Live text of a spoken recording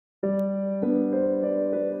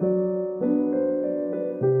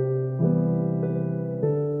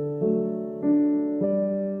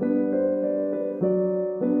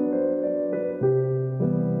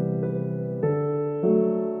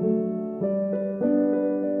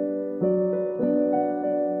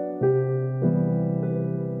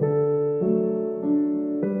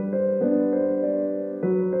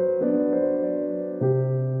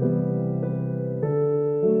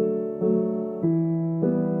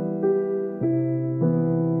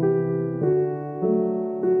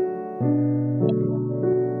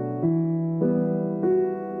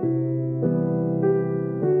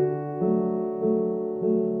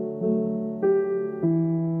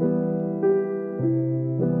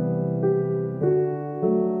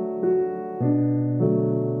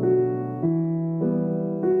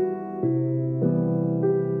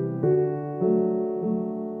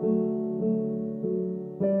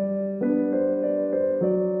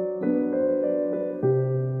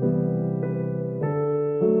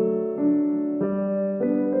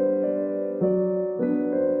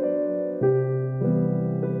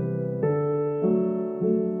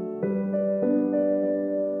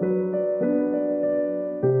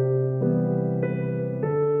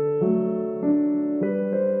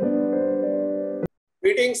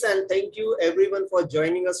Greetings and thank you everyone for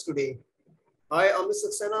joining us today. I am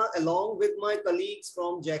Saxena along with my colleagues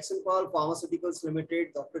from Jagsonpal Pharmaceuticals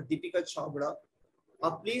Ltd, Dr. Deepika Chabra,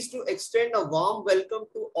 are pleased to extend a warm welcome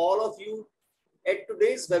to all of you at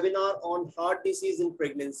today's webinar on heart disease in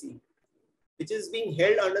pregnancy, which is being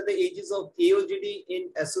held under the aegis of AOGD in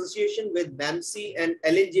association with MAMC and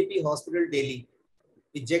LNJP Hospital Delhi,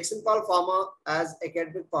 with Jagsonpal Pharma as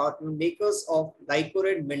academic partner, makers of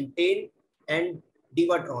LycoRed, Maintane and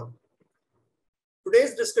Dhiman.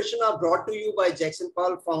 Today's discussion are brought to you by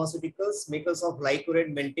Jagsonpal Pharmaceuticals, makers of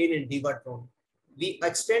LycoRed, Maintane and Dhiman. We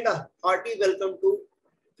extend a hearty welcome to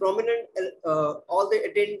prominent all the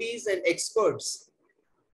attendees and experts.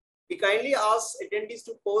 We kindly ask attendees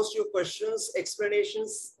to post your questions,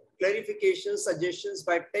 explanations, clarifications, suggestions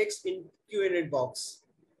by text in Q&A box.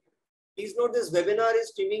 Please note this webinar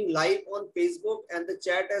is streaming live on Facebook and the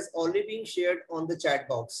chat has already been shared on the chat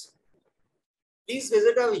box. Please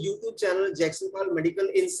visit our YouTube channel, Jagsonpal Medical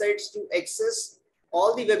Insights, to access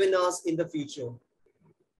all the webinars in the future.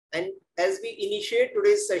 And as we initiate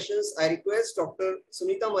today's sessions, I request Dr.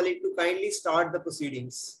 Sunita Malik to kindly start the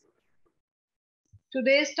proceedings.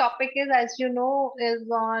 Today's topic is, as you know, is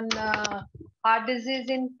on heart disease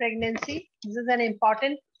in pregnancy. This is an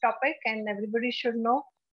important topic and everybody should know.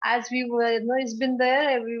 As we were, it's been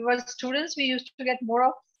there, we were students, we used to get more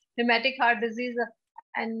of rheumatic heart disease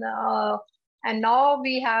and now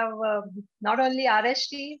we have not only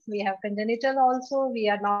RHD, we have congenital also. We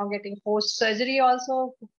are now getting post-surgery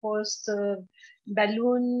also, post-balloon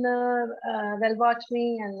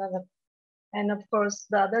valvotomy and of course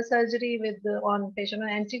the other surgery with on patient on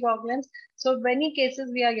anticoagulants. So many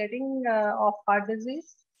cases we are getting of heart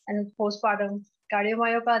disease and postpartum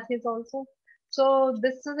cardiomyopathies also. So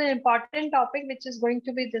this is an important topic which is going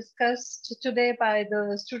to be discussed today by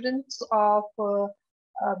the students of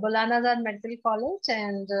Bolana Medical College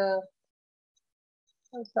and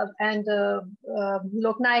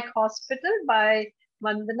Loknayak Hospital by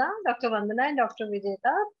Vandana, Dr. Vandana and Dr.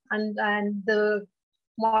 Vijaitha, and the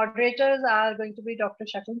moderators are going to be Dr.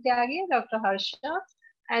 Shakun Tyagi and Dr. Harsha,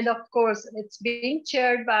 and of course it's being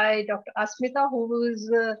chaired by Dr. Asmita, who is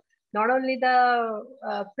not only the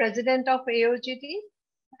president of AOGD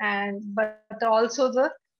but also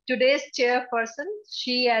the today's chairperson.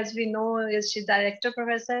 She, as we know, is director,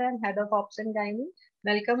 professor, and head of Obst and Gynae.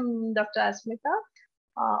 Welcome, Dr. Asmita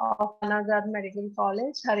of Bolana Medical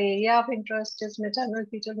College. Her area of interest is maternal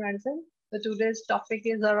fetal medicine. So today's topic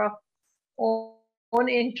is her own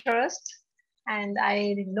interest, and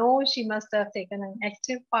I know she must have taken an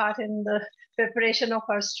active part in the preparation of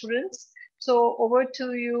her students. So over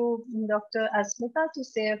to you, Dr. Asmita, to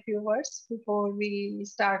say a few words before we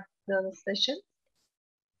start the session.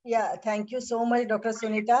 Yeah, thank you so much, Dr.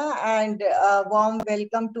 Sunita, and a warm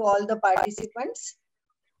welcome to all the participants.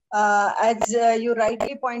 As you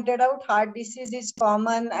rightly pointed out, heart disease is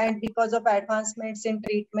common, and because of advancements in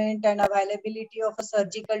treatment and availability of a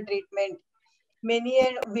surgical treatment,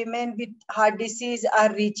 many women with heart disease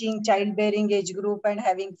are reaching childbearing age group and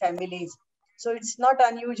having families. So it's not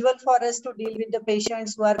unusual for us to deal with the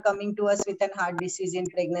patients who are coming to us with a heart disease in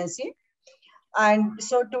pregnancy. And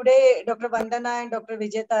so today, Dr. Vandana and Dr.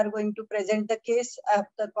 Vijaitha are going to present the case of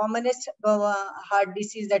the commonest heart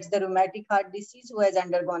disease, that's the rheumatic heart disease, who has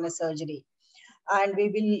undergone a surgery. And we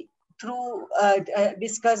will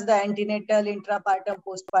discuss the antenatal, intrapartum,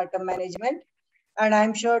 postpartum management. And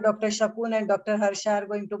I'm sure Dr. Shakun and Dr. Harsha are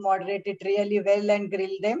going to moderate it really well and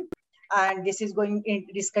grill them. And this is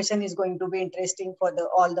discussion is going to be interesting for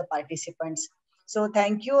all the participants. So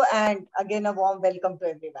thank you, and again a warm welcome to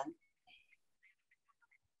everyone.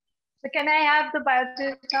 So can I have the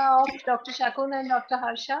biodata of Dr. Shakun and Dr.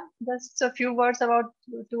 Harsha? Just a few words about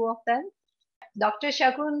two of them. Dr.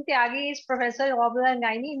 Shakun Tyagi is Professor of Obst and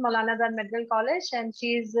Gynae in Maulana Azad Medical College, and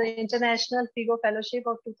she is the International FIGO Fellowship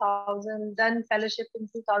of 2000, done fellowship in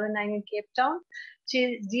 2009 in Cape Town. She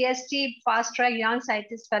is GST Fast Track Young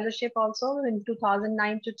Scientist Fellowship also in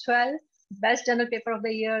 2009 to 12. Best Journal Paper of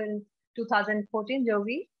the Year in 2014,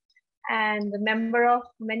 Jovi. And a member of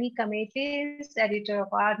many committees, editor of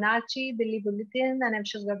Arnachi, Delhi Bulletin, and I'm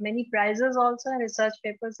sure she's got many prizes also, and research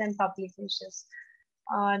papers and publications.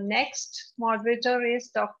 Next moderator is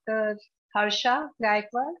Dr. Harsha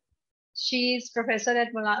Gaikwad. She is professor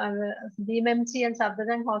at VMMC and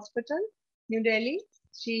Safdarjung Hospital, New Delhi.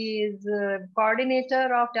 She is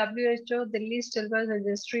coordinator of WHO Delhi Stillbirth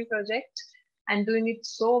Registry Project and doing it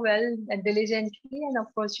so well and diligently. And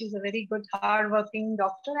of course, she's a very good, hardworking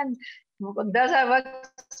doctor and does her work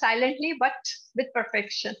silently, but with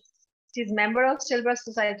perfection. She's a member of Stillbirth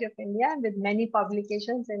Society of India with many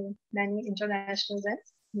publications in many international and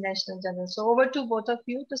national journals. So over to both of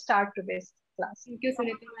you to start today's class. Thank you,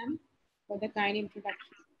 Sunita ma'am, for the kind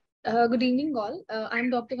introduction. Good evening, all. I'm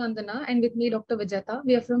Dr. Vandana, and with me, Dr. Vijaitha.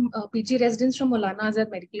 We are from PG residents from Maulana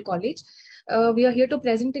Azad Medical College. We are here to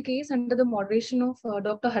present a case under the moderation of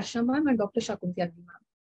Dr. Harsha ma'am and Dr. Shakun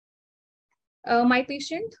ma'am. My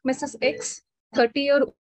patient, Mrs. X,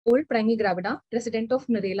 30-year-old primary gravida, resident of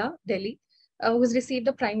Narela, Delhi, who has received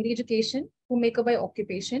a primary education, homemaker by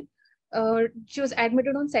occupation. She was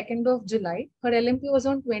admitted on 2nd of July. Her LMP was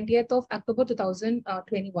on 20th of October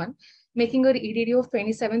 2021, making her EDD of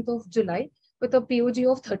 27th of July with a POG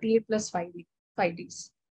of 38 plus 5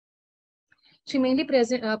 days. She mainly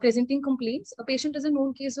presenting complaints. A patient is a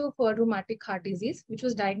known case of rheumatic heart disease, which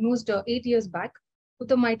was diagnosed 8 years back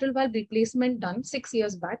with a mitral valve replacement done 6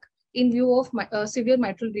 years back in view of severe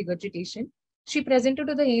mitral regurgitation. She presented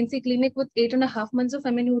to the ANC clinic with 8.5 months of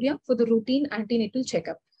amenorrhea for the routine antenatal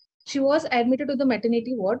checkup. She was admitted to the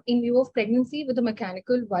maternity ward in view of pregnancy with a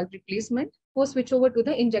mechanical valve replacement for switch over to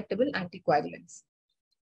the injectable anticoagulants.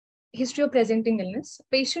 History of presenting illness.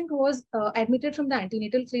 Patient was admitted from the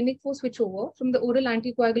antenatal clinic for switch over from the oral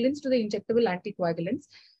anticoagulants to the injectable anticoagulants.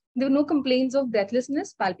 There were no complaints of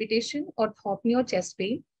breathlessness, palpitation, orthopnea or chest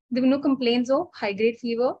pain. There were no complaints of high-grade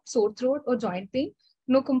fever, sore throat or joint pain.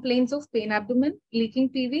 No complaints of pain abdomen, leaking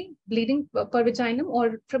PV, bleeding per vaginum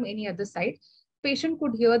or from any other side. Patient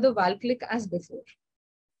could hear the valve click as before.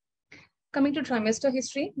 Coming to trimester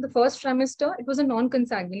history, the first trimester, it was a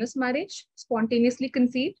non-consanguineous marriage, spontaneously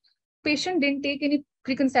conceived. Patient didn't take any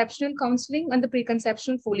preconceptional counseling on the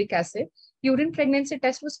preconceptional folic acid. Urine pregnancy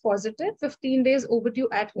test was positive, 15 days overdue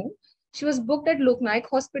at home. She was booked at Lok-Naik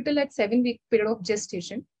Hospital at 7-week period of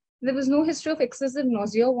gestation. There was no history of excessive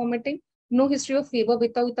nausea or vomiting, no history of fever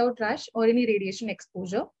without rash or any radiation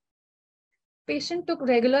exposure. Patient took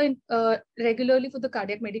regularly for the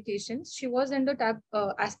cardiac medications. She was under tab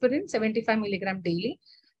aspirin, 75 milligram daily,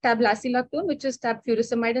 tab lacilactone, which is tab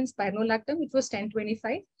furosemide and spironolactone, which was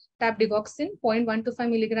 1025, tab digoxin,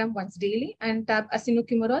 0.125 milligram once daily, and tab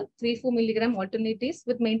acinocumarol, 3-4 milligram alternate days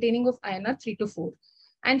with maintaining of INR 3 to 4.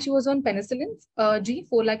 And she was on penicillin G,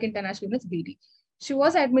 4 lakh international units BD. She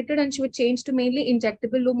was admitted and she was changed to mainly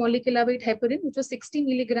injectable low molecular weight heparin, which was 60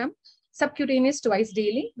 milligram subcutaneous twice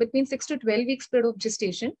daily between 6 to 12 weeks period of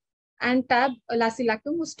gestation. And tab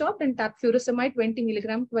lacilactone was stopped and tab furosemide 20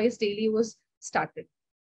 milligram twice daily was started.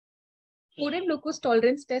 Oral glucose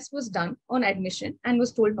tolerance test was done on admission and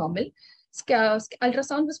was told normal.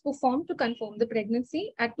 Ultrasound was performed to confirm the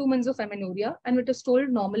pregnancy at 2 months of amenorrhea and it was told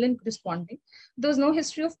normal and responding. There was no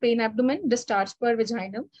history of pain abdomen, discharge per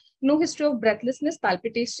vaginum, no history of breathlessness,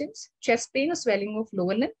 palpitations, chest pain or swelling of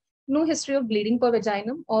lower limb, no history of bleeding per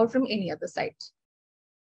vaginum or from any other site.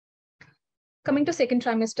 Coming to second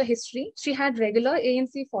trimester history, she had regular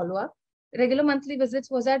ANC follow-up. Regular monthly visits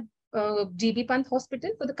was at GB Pant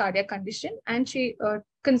Hospital for the cardiac condition, and she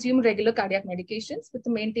consumed regular cardiac medications with the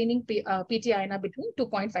maintaining PT-INR between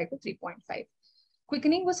 2.5 to 3.5.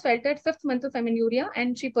 Quickening was felt at 5th month of amenorrhea,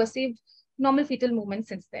 and she perceived normal fetal movement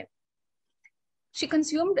since then. She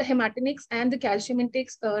consumed hematinics and the calcium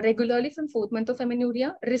intakes regularly from 4th month of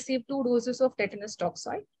amenorrhea, received 2 doses of tetanus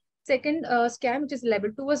toxoid. Second scan, which is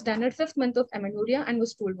level 2, was done at 5th month of amenorrhea and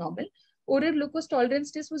was told normal. Oral glucose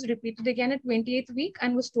tolerance test was repeated again at 28th week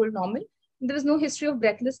and was told normal. There was no history of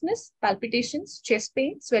breathlessness, palpitations, chest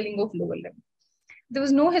pain, swelling of lower limb. There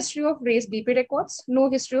was no history of raised BP records, no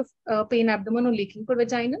history of pain abdomen or leaking per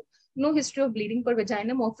vaginum, no history of bleeding per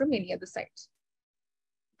vaginum or from any other sites.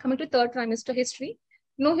 Coming to third trimester history,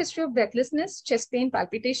 no history of breathlessness, chest pain,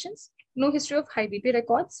 palpitations, no history of high BP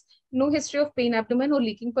records, no history of pain abdomen or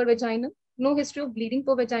leaking per vaginum, no history of bleeding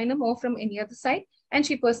per vaginum or from any other site, and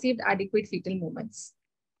she perceived adequate fetal movements.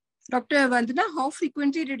 Dr. Vandana, how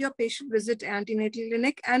frequently did your patient visit antenatal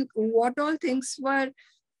clinic, and what all things were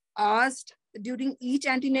asked during each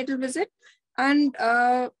antenatal visit, and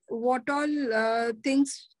what all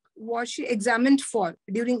things was she examined for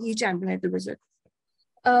during each antenatal visit?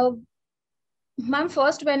 Ma'am,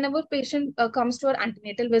 first, whenever patient comes to our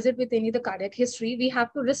antenatal visit with any of the cardiac history, we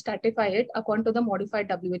have to risk stratify it according to the modified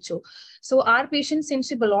WHO. So our patient, since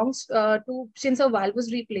she belongs since her valve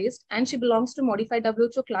was replaced and she belongs to modified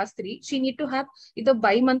WHO class 3, she need to have either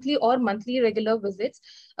bi-monthly or monthly regular visits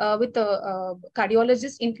with the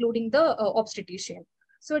cardiologist, including the obstetrician.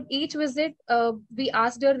 So at each visit, we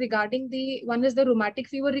asked her regarding one is the rheumatic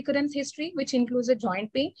fever recurrence history, which includes a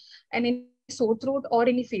joint pain and any sore throat or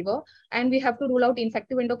any fever, and we have to rule out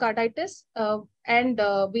infective endocarditis, and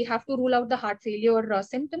we have to rule out the heart failure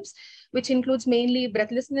symptoms, which includes mainly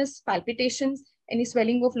breathlessness, palpitations, any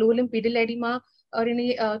swelling of lower limb pedal edema, or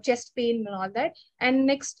any chest pain and all that. And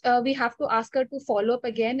next, we have to ask her to follow up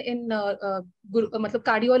again in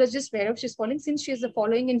cardiologist wherever she's following. Since she's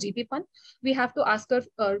following in GP PUN, we have to ask her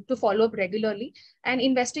to follow up regularly. And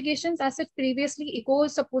investigations, as if previously, echo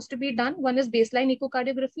is supposed to be done. One is baseline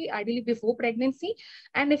echocardiography, ideally before pregnancy.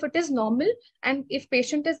 And if it is normal, and if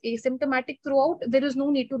patient is asymptomatic throughout, there is no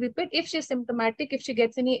need to repeat. If she's symptomatic, if she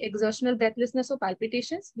gets any exertional breathlessness or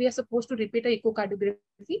palpitations, we are supposed to repeat her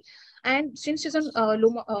echocardiography. And since she's on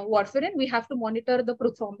low warfarin, we have to monitor the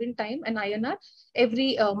prothrombin time and INR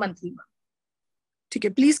every monthly. Okay,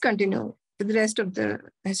 please continue with the rest of the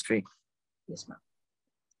history. Yes, ma'am.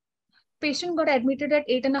 Patient got admitted at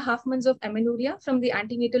 8.5 months of amenorrhea from the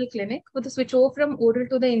antenatal clinic with a switch over from oral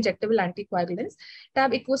to the injectable anticoagulants.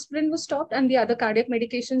 Tab ecosprin was stopped and the other cardiac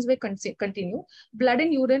medications were continued. Blood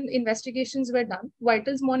and urine investigations were done.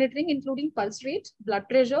 Vitals monitoring, including pulse rate, blood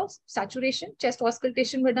pressure, saturation, chest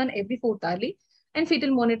auscultation were done every 4th hourly. And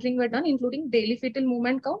fetal monitoring were done, including daily fetal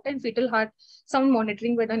movement count and fetal heart sound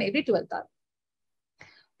monitoring were done every 12th hour.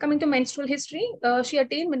 Coming to menstrual history, she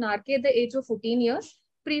attained menarche at the age of 14 years.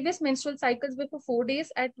 Previous menstrual cycles were for 4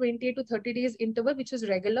 days at 28 to 30 days interval, which was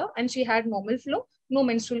regular, and she had normal flow, no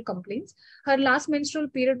menstrual complaints. Her last menstrual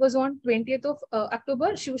period was on 20th of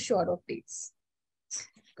October. She was sure of dates.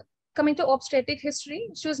 Coming to obstetric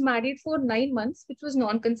history, she was married for 9 months, which was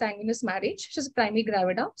non-consanguineous marriage. She was primary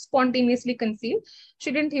gravida, spontaneously conceived.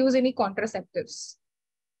 She didn't use any contraceptives.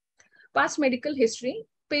 Past medical history,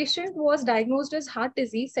 patient was diagnosed as heart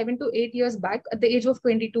disease 7 to 8 years back at the age of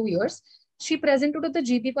 22 years. She presented to the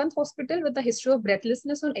GP PUN hospital with a history of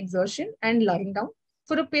breathlessness on exertion and lying down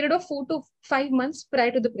for a period of 4 to 5 months prior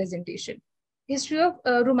to the presentation. History of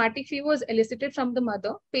rheumatic fever was elicited from the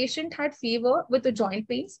mother. Patient had fever with the joint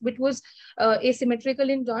pains, which was asymmetrical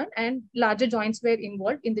in joint, and larger joints were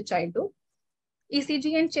involved in the childhood.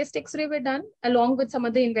 ECG and chest X-ray were done along with some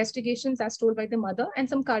other investigations as told by the mother, and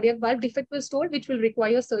some cardiac valve defect was told, which will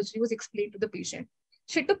require surgery was explained to the patient.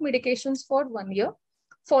 She took medications for 1 year,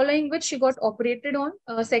 following which she got operated on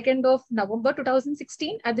 2nd of November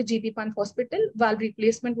 2016 at the GP PUN hospital. Valve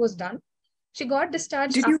replacement was done. She got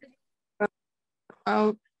discharged. Did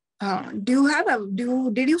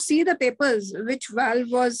you see the papers? Which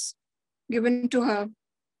valve was given to her?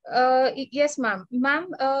 Yes, ma'am.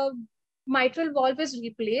 Mitral valve was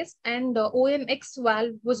replaced, and OMX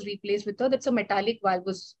valve was replaced with her. That's a metallic valve.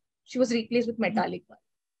 She was replaced with metallic valve.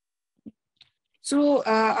 So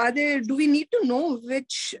do we need to know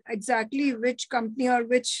which company or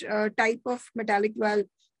which type of metallic valve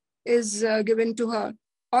is given to her,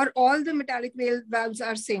 or all the metallic valves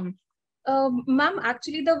are same? Ma'am,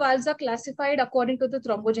 actually the valves are classified according to the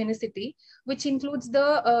thrombogenicity, which includes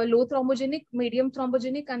the low thrombogenic, medium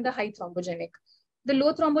thrombogenic, and the high thrombogenic. The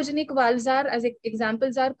low thrombogenic valves are, as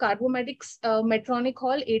examples are Carbomedic's Medtronic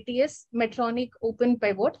Hall, ATS, Medtronic Open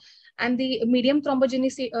Pivot, and the medium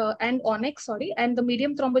thrombogenic and Onyx, and the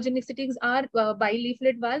medium thrombogenics are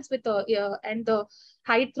bileaflet valves with and the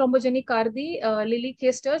high thrombogenic are the Lilly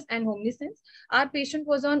Casters and Omniscience. Our patient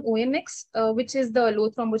was on ONX, which is the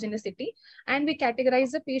low thrombogenicity, and we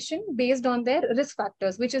categorize the patient based on their risk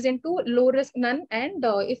factors, which is into low risk, none, and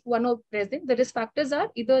if one are present, the risk factors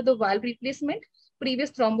are either the valve replacement,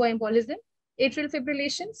 previous thromboembolism, atrial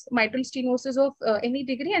fibrillations, mitral stenosis of any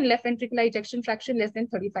degree, and left ventricular ejection fraction less than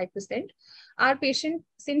 35%. Our patient,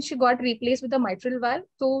 since she got replaced with the mitral valve,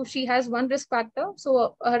 so she has one risk factor,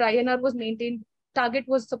 so her INR was maintained target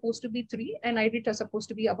was supposed to be 3 and ideally it was supposed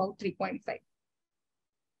to be about 3.5.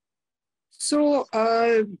 So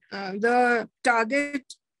the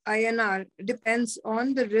target INR depends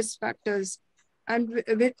on the risk factors, and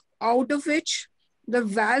out of which the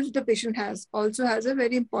valve the patient has also has a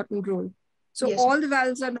very important role. So Yes. all the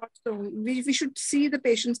valves are not shown. We should see the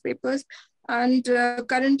patient's papers, and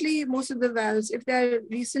currently most of the valves, if they are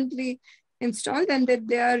recently installed, then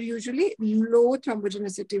they are usually low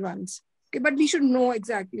thrombogenicity ones. Okay, but we should know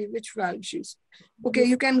exactly which valve she's. Okay,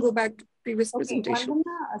 you can go back to previous presentation.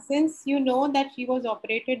 Vandana, since you know that she was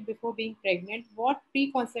operated before being pregnant, what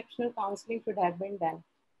preconceptional counseling should have been done,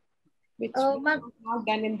 which was not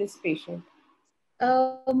done in this patient?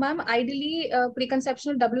 Ma'am, ideally,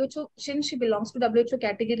 preconceptional WHO, since she belongs to WHO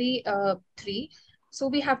category 3, so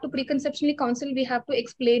we have to preconceptionally counsel, we have to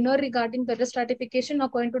explain her regarding the risk stratification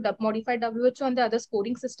according to modified WHO and the other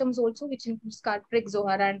scoring systems also, which includes Cartrick,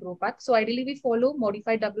 Zohara, and ROPAC. So ideally, we follow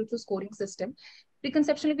modified WHO scoring system.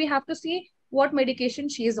 Preconceptionally, we have to see what medication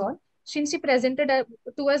she is on. Since she presented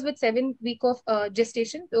to us with 7 weeks of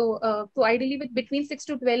gestation, so ideally with between 6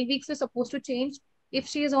 to 12 weeks, we're supposed to change. If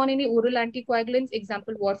she is on any oral anticoagulants,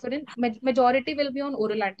 example warfarin, majority will be on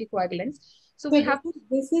oral anticoagulants. So we have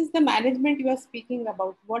this is the management you are speaking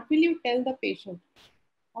about. What will you tell the patient?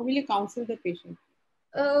 How will you counsel the patient?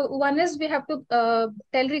 One is we have to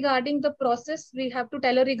tell regarding the process. We have to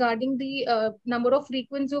tell her regarding the number of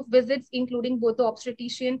frequency of visits, including both the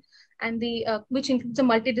obstetrician and the which includes a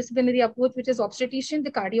multidisciplinary approach, which is obstetrician,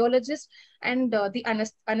 the cardiologist, and the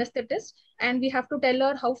anesthetist. And we have to tell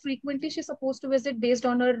her how frequently she's supposed to visit based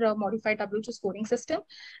on her modified WHO scoring system.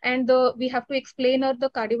 And we have to explain her the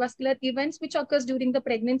cardiovascular events which occurs during the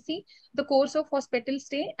pregnancy, the course of hospital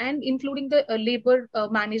stay, and including the labor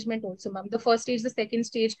management also, ma'am. The first stage, the second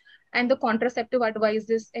stage, and the contraceptive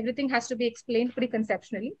advices. Everything has to be explained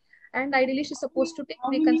preconceptionally. And ideally, she's supposed to take How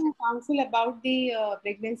will you counsel about the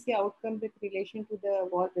pregnancy outcome with relation to the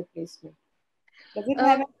valve replacement? Does it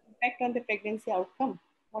have an impact on the pregnancy outcome?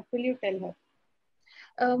 What will you tell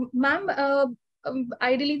her? Ma'am,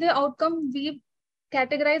 ideally, the outcome, we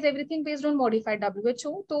categorize everything based on modified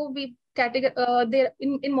WHO. So we categorize there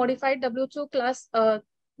in modified WHO class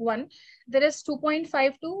 1, there is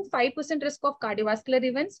 2.5 to 5% risk of cardiovascular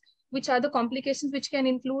events, which are the complications which can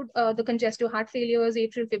include the congestive heart failures,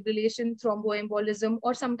 atrial fibrillation, thromboembolism,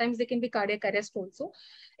 or sometimes they can be cardiac arrest also.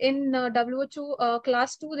 In WHO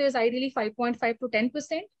class 2, there's ideally 5.5 to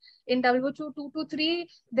 10%. In WHO 2 to 3,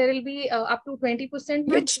 there will be up to 20%.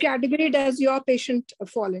 Which category does your patient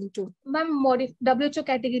fall into? Ma'am, WHO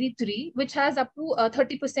category 3, which has up to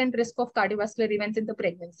 30% risk of cardiovascular events in the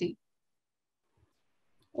pregnancy.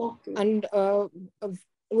 Okay. And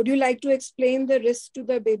would you like to explain the risk to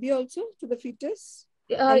the baby also, to the fetus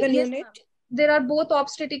and the neonate? Yes, there are both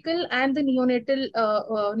obstetrical and the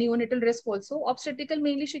neonatal risk also. Obstetrical,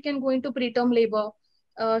 mainly she can go into preterm labor.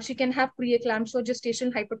 She can have preeclampsia or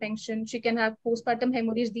gestational hypertension. She can have postpartum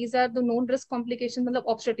hemorrhage. These are the known risk complications and the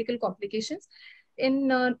obstetrical complications. In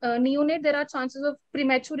neonate, there are chances of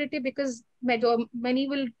prematurity because many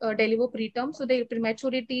will deliver preterm. So the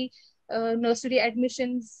prematurity, nursery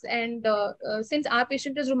admissions, and since our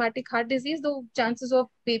patient is rheumatic heart disease, the chances of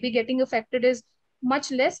baby getting affected is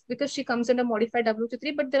much less because she comes under modified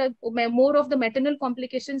WHO3, but there are more of the maternal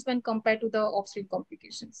complications when compared to the offspring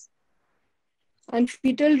complications. And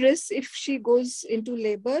fetal risk if she goes into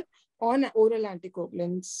labor on oral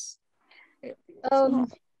anticoagulants.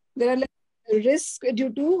 There are risks due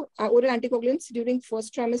to oral anticoagulants during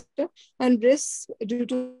first trimester and risks due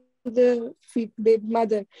to the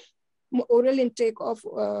mother, oral intake of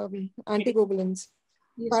anticoagulants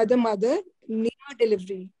by the mother near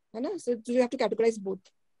delivery. So you have to categorize both.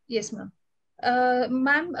 Yes, ma'am.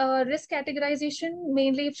 Ma'am, risk categorization,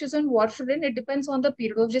 mainly if she's on warfarin, it depends on the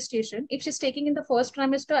period of gestation. If she's taking in the first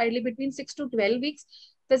trimester, ideally between 6 to 12 weeks,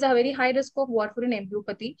 there's a very high risk of warfarin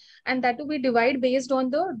embryopathy, and that will be divided based on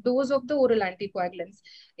the dose of the oral anticoagulants.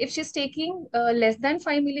 If she's taking less than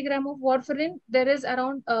 5 milligram of warfarin, there is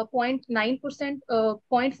around 0.9%,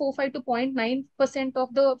 0.45 to 0.9%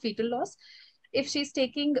 of the fetal loss. If she's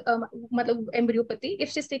taking embryopathy, if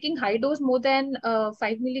she's taking high dose more than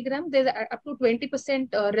 5 milligram, there's up to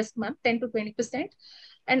 20% risk, ma'am, 10 to 20%.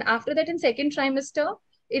 And after that, in second trimester,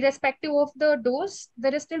 irrespective of the dose,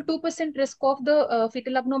 there is still 2% risk of the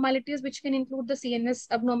fetal abnormalities, which can include the CNS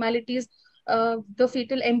abnormalities, the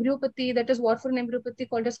fetal embryopathy, that is warfarin embryopathy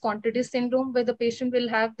called as Contreras syndrome, where the patient will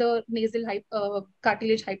have the nasal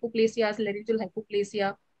cartilage hypoplasia, laryngeal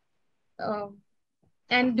hypoplasia.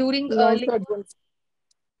 And during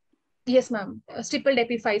yes, ma'am, stippled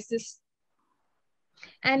epiphysis.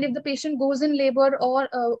 And if the patient goes in labor or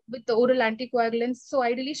with the oral anticoagulants, so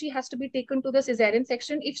ideally she has to be taken to the cesarean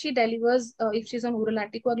section. If she delivers, if she's on oral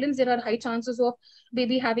anticoagulants, there are high chances of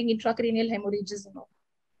baby having intracranial hemorrhages.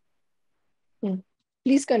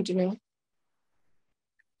 Please continue.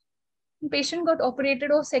 Patient got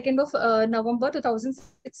operated on 2nd of November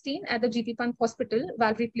 2016 at the GP Pant Hospital.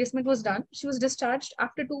 Valve replacement was done. She was discharged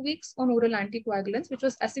after 2 weeks on oral anticoagulants, which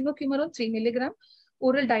was acinocumarone 3 mg,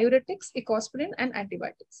 oral diuretics, ecosprin, and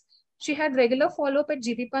antibiotics. She had regular follow-up at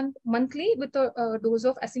GP Pant monthly with a dose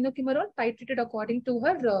of acinocumarone titrated according to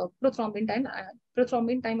her prothrombin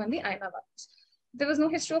time on the INR values. There was no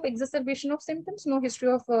history of exacerbation of symptoms, no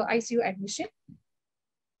history of ICU admission.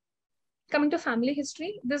 Coming to family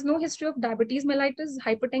history, there's no history of diabetes mellitus,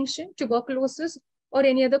 hypertension, tuberculosis, or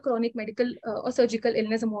any other chronic medical or surgical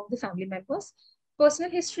illness among the family members. Personal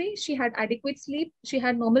history, she had adequate sleep, she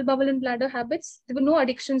had normal bowel and bladder habits, there were no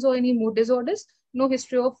addictions or any mood disorders, no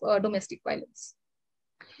history of domestic violence.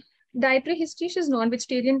 Dietary history, she's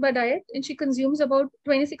non-vegetarian by diet, and she consumes about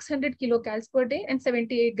 2600 kilocalories per day and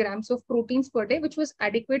 78 grams of proteins per day, which was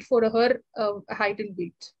adequate for her height and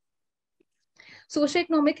weight.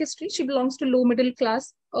 Socioeconomic history, she belongs to low middle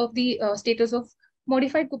class of the status of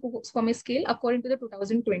modified Goswami scale according to the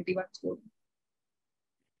 2021 score.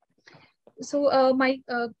 So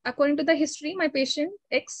according to the history, my patient,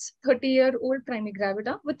 X, 30-year-old primary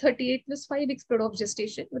gravida with 38 plus 5 weeks period of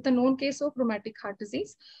gestation with a known case of rheumatic heart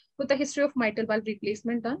disease with a history of mitral valve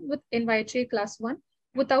replacement done with NYHA class 1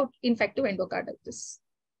 without infective endocarditis.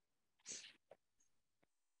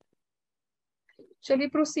 Shall we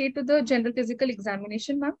proceed to the general physical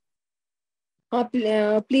examination, ma'am?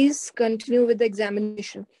 Please continue with the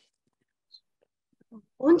examination.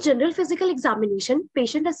 On general physical examination,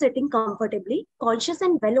 patient is sitting comfortably, conscious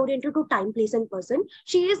and well-oriented to time, place, and person.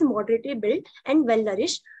 She is moderately built and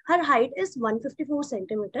well-nourished. Her height is 154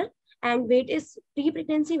 centimeter and weight is,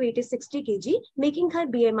 pre-pregnancy weight is 60 kg, making her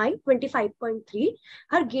BMI 25.3.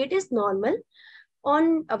 Her gait is normal.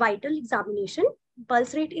 On a vital examination,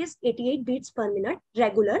 pulse rate is 88 beats per minute,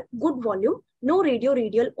 regular, good volume, no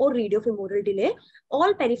radial or radiofemoral delay.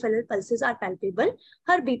 All peripheral pulses are palpable.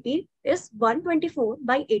 Her BP is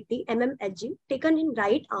 124/80 mmHg, taken in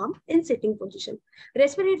right arm in sitting position.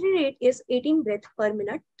 Respiratory rate is 18 breaths per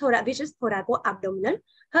minute, which is thoraco-abdominal.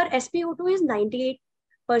 Her SpO2 is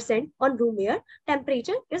 98% on room air.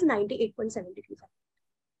 Temperature is 98.7 degrees.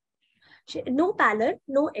 No pallor,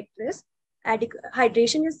 no icterus.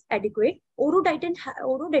 Hydration is adequate.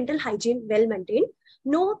 Orodental hygiene well maintained.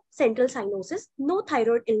 No central cyanosis. No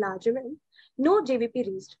thyroid enlargement. No JVP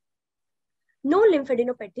raised. No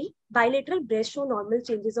lymphadenopathy. Bilateral breast show normal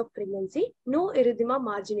changes of pregnancy. No erythema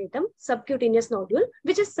marginatum, subcutaneous nodule,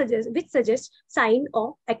 which suggests sign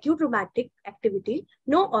of acute rheumatic activity.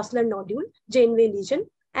 No osseous nodule, Janeway lesion,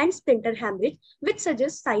 and splinter hemorrhage, which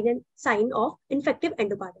suggests sign of infective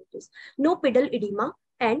endocarditis. No pedal edema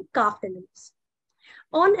and calf tenderness.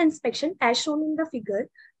 On inspection, as shown in the figure,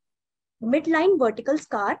 midline vertical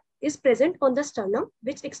scar is present on the sternum,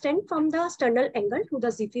 which extends from the sternal angle to the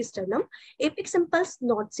Xiphi sternum. Apex impulse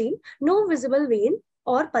not seen, no visible vein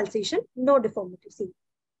or pulsation, no deformity seen.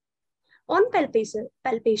 On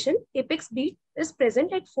palpation, apex beat is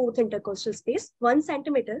present at 4th intercostal space, 1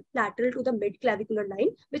 centimeter lateral to the mid-clavicular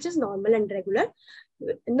line, which is normal and regular.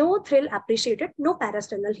 No thrill appreciated, no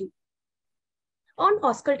parasternal heat. On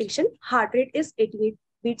auscultation, heart rate is 88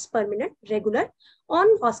 beats per minute, regular. On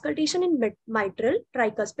auscultation in mitral,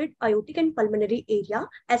 tricuspid, aortic, and pulmonary area,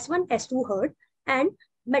 S1, S2 heard, and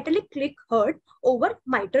metallic click heard over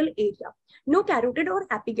mitral area. No carotid or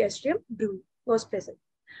epigastrium bruit was present.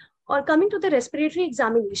 Or coming to the respiratory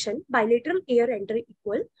examination, bilateral air entry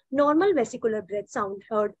equal, normal vesicular breath sound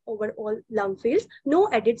heard over all lung fields, no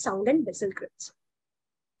added sound and vessel grids.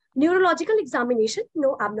 Neurological examination,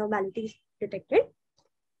 no abnormalities detected.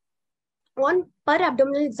 On per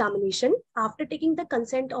abdominal examination, after taking the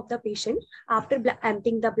consent of the patient, after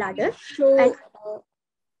emptying the bladder. So,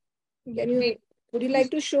 would you like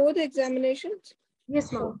to show the examinations?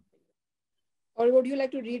 Yes, ma'am. Or would you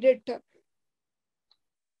like to read it?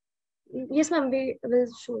 Yes, ma'am, we will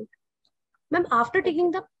show it. Ma'am, after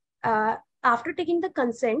taking the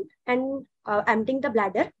consent and emptying the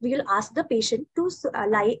bladder, we will ask the patient to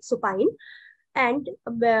lie supine, and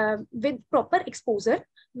with proper exposure,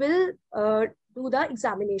 we'll do the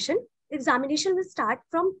examination. Examination will start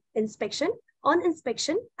from inspection. On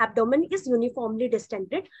inspection, abdomen is uniformly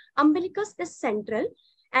distended, umbilicus is central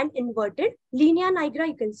and inverted, linea nigra,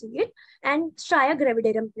 you can see it, and stria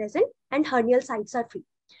gravidarum present, and hernial sites are free.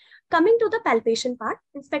 Coming to the palpation part,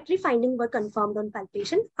 inspectory findings were confirmed on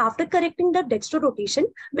palpation. After correcting the dextrorotation,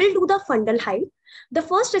 we'll do the fundal height. The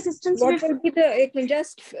first resistance what will be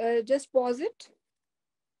the, just pause it.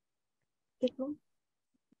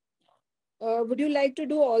 Would you like to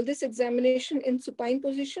do all this examination in supine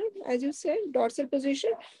position, as you said, dorsal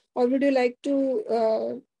position, or would you like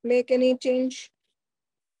to make any change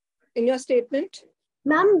in your statement?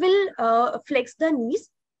 Ma'am will flex the knees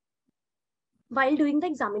while doing the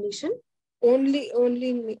examination. Only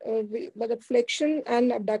but the flexion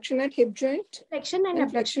and abduction at hip joint. Flexion and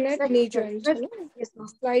flexion at knee joint. Yes, ma'am.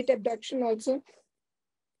 Slight abduction also.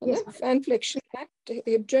 Yes, and flexion at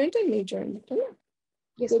hip joint and knee joint.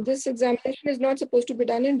 Yes, so this examination is not supposed to be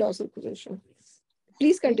done in dorsal position.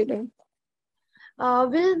 Please continue.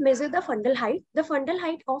 Will measure the fundal height. The fundal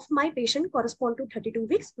height of my patient correspond to 32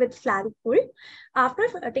 weeks with flank pull. After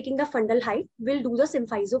taking the fundal height, we'll do the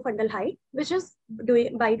symphyso fundal height, which is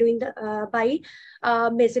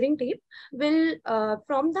measuring tape. Will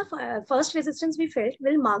from the first resistance we felt,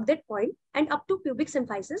 will mark that point, and up to pubic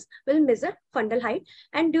symphysis will measure fundal height.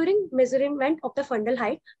 And during measurement of the fundal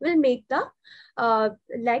height, will make the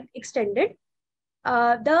leg extended.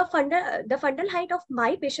 The fundal height of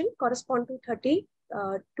my patient correspond to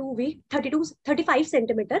 35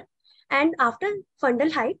 centimeter. And after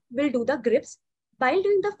fundal height, we'll do the grips. While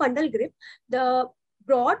doing the fundal grip, the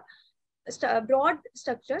broad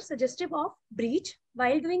structure suggestive of breech.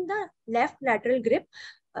 While doing the left lateral grip,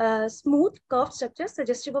 smooth curved structure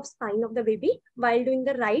suggestive of spine of the baby. While doing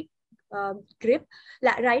the right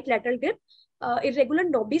right lateral grip, irregular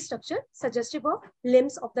knobby structure suggestive of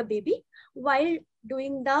limbs of the baby. While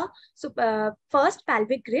doing the first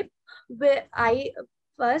pelvic grip,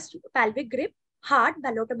 hard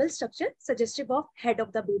ballotable structure suggestive of head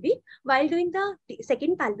of the baby. While doing the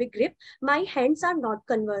second pelvic grip, my hands are not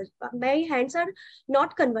converging.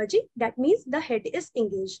 That means the head is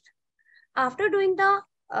engaged. After doing the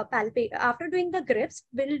grips,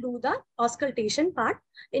 we'll do the auscultation part,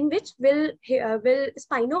 in which will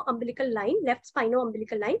spino-umbilical line, left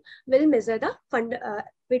spino-umbilical line will measure the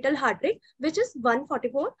vital heart rate, which is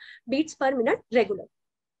 144 beats per minute regular.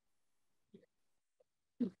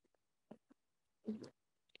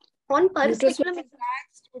 On per speculum,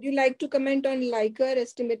 would you like to comment on LycoRed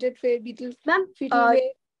estimated fetal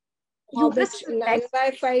weight? Uterus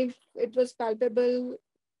 9/5, it was palpable.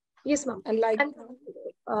 Yes, ma'am. And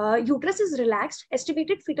uterus is relaxed.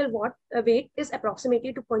 Estimated fetal weight is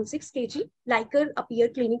approximately 2.6 kg. LycoRed appear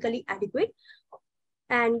clinically adequate.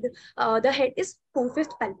 And the head is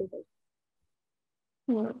 4/5 palpable.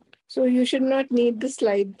 So you should not need the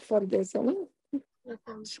slide for this. Huh?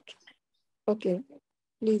 Okay.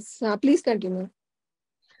 Please continue.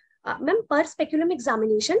 Ma'am, per speculum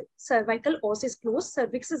examination, cervical os is closed,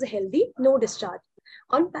 cervix is healthy, no discharge.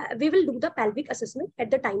 We will do the pelvic assessment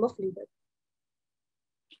at the time of labor.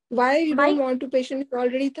 Why you don't want to? Patient is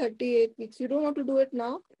already 38 weeks. You don't want to do it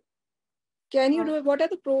now? Can you do it? What are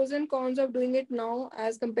the pros and cons of doing it now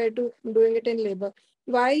as compared to doing it in labor?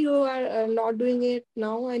 Why you are not doing it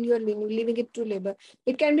now and you are leaving it to labor?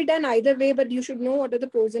 It can be done either way, but you should know what are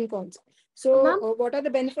the pros and cons. So what are the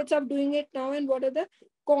benefits of doing it now and what are the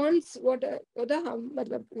cons?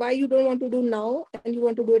 Why you don't want to do now and you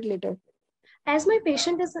want to do it later? As my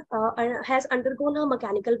patient has undergone a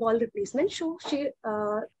mechanical wall replacement, so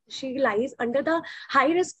she lies under the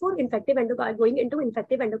high risk for going into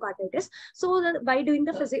infective endocarditis. So by doing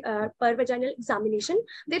the per vaginal examination,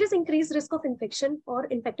 there is increased risk of infection or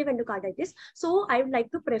infective endocarditis. So I would like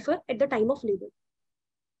to prefer at the time of labor.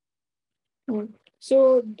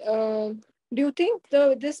 So do you think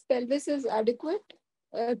this pelvis is adequate?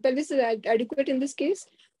 Pelvis is adequate in this case?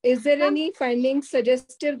 Is there any findings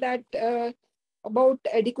suggestive that about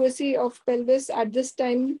adequacy of pelvis at this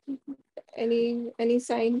time? Any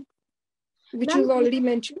sign which you've already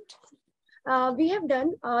mentioned? We have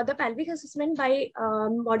done the pelvic assessment by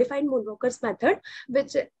modified Monroker's method,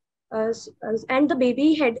 which and the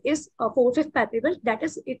baby head is 4/5 palpable. That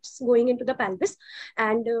is, it's going into the pelvis,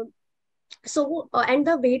 and and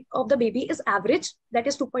the weight of the baby is average. That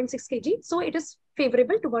is 2.6 kg. So it is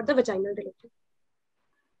favorable toward the vaginal delivery.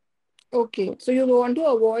 Okay, so you want to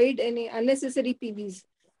avoid any unnecessary PVs.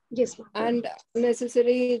 Yes, ma'am. And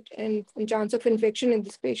unnecessary and chance of infection in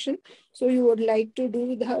this patient. So you would like to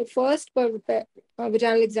do the first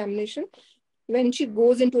vaginal examination when she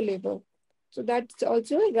goes into labor. So that's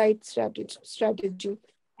also a right strategy.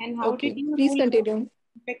 And how did you please continue?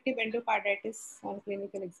 Infective endocarditis on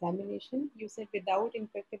clinical examination? You said without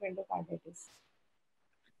infective endocarditis.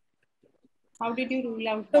 How did you rule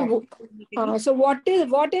out that? So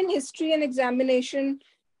what in history and examination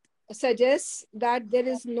suggests that there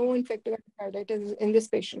is no infective endocarditis in this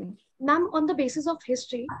patient? Ma'am, on the basis of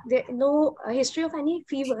history, there no history of any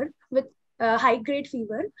fever with high-grade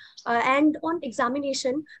fever, and on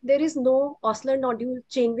examination, there is no osseous nodule,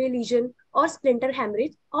 chainway lesion, or splinter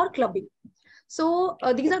hemorrhage or clubbing. So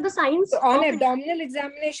these are the signs. So on abdominal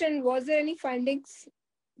examination, was there any findings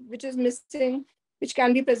which is missing, which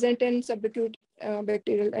can be present in subacute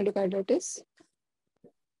bacterial endocarditis?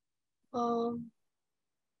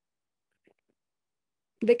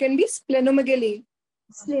 There can be splenomegaly,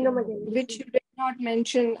 which you did not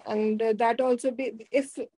mention, and that also be,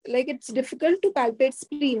 if like it's difficult to palpate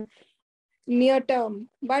spleen near term,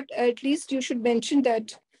 but at least you should mention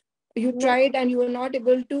that you tried and you were not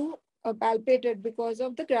able to palpate it because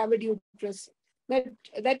of the gravid uterus.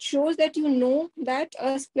 That shows that you know that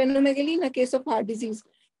a splenomegaly in a case of heart disease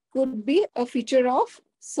could be a feature of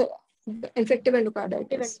infective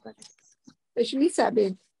endocarditis, especially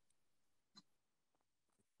SABE.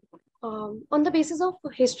 On the basis of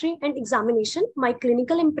history and examination, my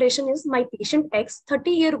clinical impression is my patient X,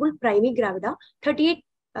 30-year-old primary gravida, 38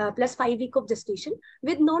 plus 5 weeks of gestation,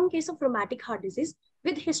 with known case of rheumatic heart disease,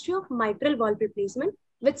 with history of mitral valve replacement,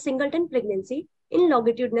 with singleton pregnancy in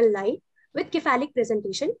longitudinal line, with cephalic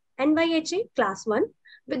presentation, NYHA class 1,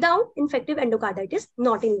 without infective endocarditis,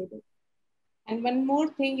 not in label. And one more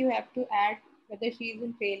thing you have to add, whether she is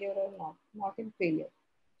in failure or not in failure.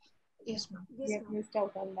 Yes, ma'am. We have missed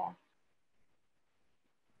out on that.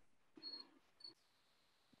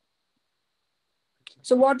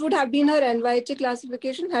 So what would have been her NYHA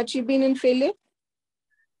classification had she been in failure?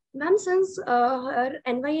 Ma'am, since her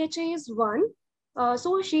NYHA is 1,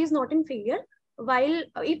 so she is not in failure. While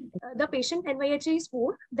if the patient NYHA is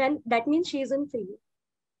 4, then that means she is in failure.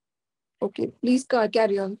 Okay, please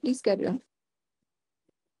carry on. Please carry on.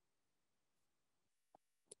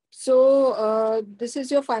 So this is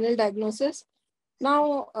your final diagnosis.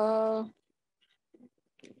 Now,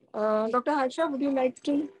 Dr. Harsha, would you like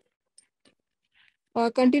to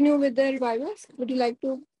continue with the revivers? Would you like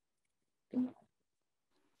to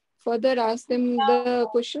further ask them the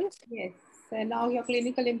questions? Yes. So now your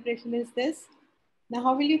clinical impression is this. Now,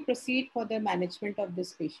 how will you proceed for the management of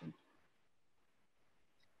this patient?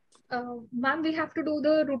 Ma'am, we have to do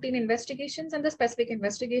the routine investigations and the specific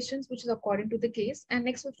investigations, which is according to the case. And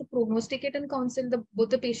next, we have to prognosticate and counsel both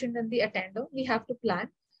the patient and the attender. We have to plan,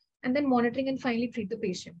 and then monitoring and finally treat the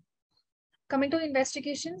patient. Coming to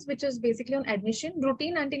investigations, which is basically on admission,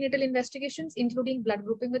 routine antenatal investigations, including blood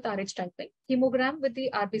grouping with RH typing, hemogram with the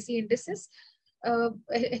RBC indices,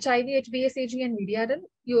 HIV, HbSAg, and VDRL,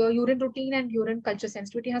 your urine routine and urine culture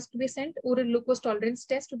sensitivity has to be sent, oral glucose tolerance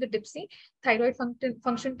test to the Deepti, thyroid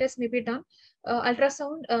function test may be done,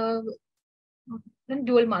 ultrasound, and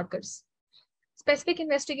dual markers. Specific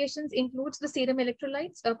investigations includes the serum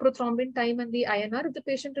electrolytes, prothrombin time, and the INR if the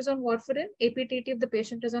patient is on warfarin, APTT if the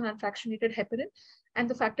patient is on unfractionated heparin, and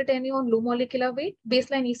the factor 10 on low molecular weight,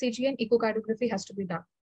 baseline ECG and echocardiography has to be done.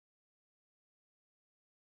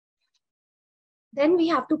 Then we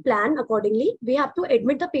have to plan accordingly. We have to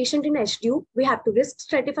admit the patient in HDU. We have to risk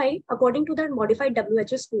stratify according to the modified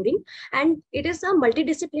WHO scoring. And it is a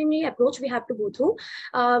multidisciplinary approach we have to go through,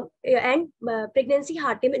 and pregnancy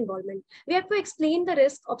heart team involvement. We have to explain the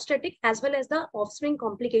risk, obstetric as well as the offspring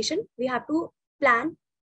complication. We have to plan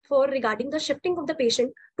for regarding the shifting of the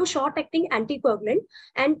patient to short-acting anticoagulant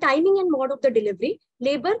and timing and mode of the delivery,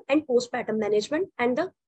 labor and postpartum management, and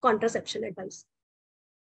the contraception advice.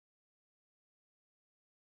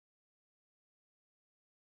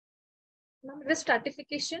 Risk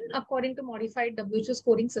stratification according to modified WHO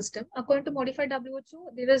scoring system. According to modified WHO,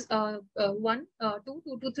 there is 1, 2,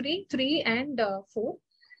 2 to 3, 3, and 4.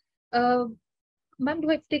 Ma'am, do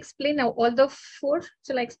I have to explain now all the 4?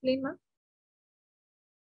 Shall I explain, ma'am?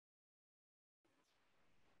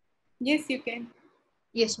 Yes, you can.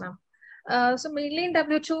 Yes, ma'am. So mainly in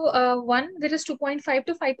WHO 1, there is 2.5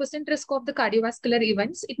 to 5% risk of the cardiovascular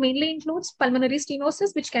events. It mainly includes pulmonary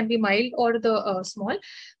stenosis, which can be mild or the small,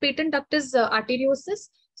 patent ductus arteriosus,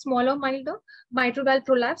 small or milder, mitral valve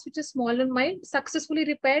prolapse, which is small and mild, successfully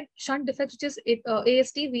repaired shunt defects, which is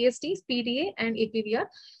AST, VST, PDA, and APVR.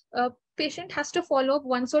 Patient has to follow up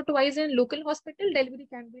once or twice in local hospital. Delivery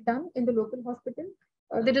can be done in the local hospital.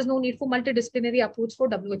 There is no need for multidisciplinary approach for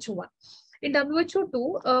WHO 1. In WHO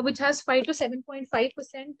 2, which has 5 to 7.5%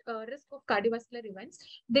 risk of cardiovascular events,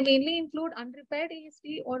 they mainly include unrepaired AST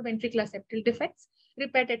or ventricular septal defects,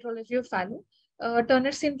 repaired tetralogy of Fallot,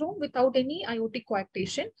 Turner syndrome without any aortic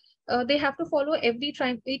coarctation. They have to follow each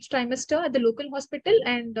trimester at the local hospital,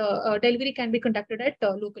 and delivery can be conducted at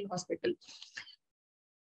local hospital.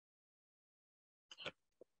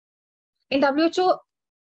 In WHO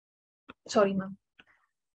sorry, ma'am.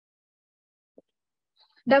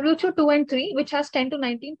 WHO 2 and 3, which has 10 to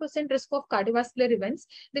 19% risk of cardiovascular events.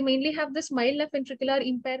 They mainly have this mild left ventricular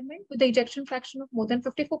impairment with the ejection fraction of more than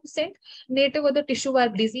 54%, native or the tissue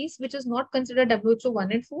valve disease, which is not considered WHO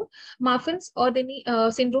 1 and 4, Marfan's or any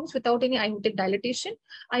syndromes without any aortic dilatation,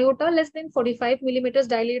 aorta less than 45 millimeters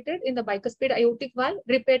dilated in the bicuspid aortic valve,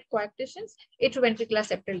 repaired coarctations, atrioventricular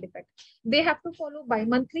septal defect. They have to follow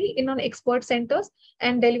bi-monthly in non-expert centers,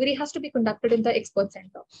 and delivery has to be conducted in the expert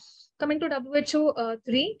center. Coming to WHO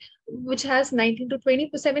 3, which has 19 to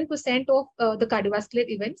 27% of the cardiovascular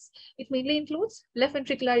events. It mainly includes left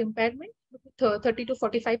ventricular impairment, 30 to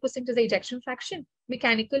 45% is the ejection fraction,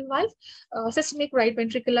 mechanical valve, systemic right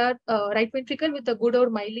ventricle with a good or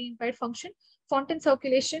mildly impaired function, Fontan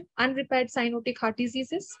circulation, unrepaired cyanotic heart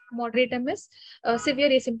diseases, moderate MS, severe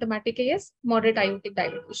asymptomatic AS, moderate aortic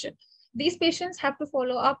dilatation. These patients have to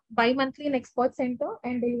follow up bi-monthly in expert center,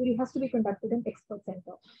 and delivery has to be conducted in expert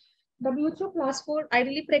center. WHO class 4,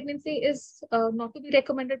 ideally pregnancy is not to be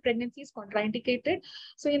recommended, pregnancy is contraindicated.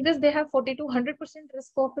 So in this, they have 40 to 100%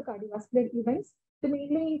 risk of the cardiovascular events. They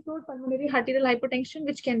mainly include pulmonary arterial hypertension,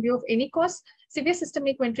 which can be of any cause, severe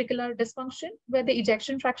systemic ventricular dysfunction, where the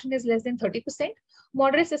ejection fraction is less than 30%,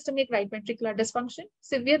 moderate systemic right ventricular dysfunction,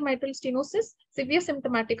 severe mitral stenosis, severe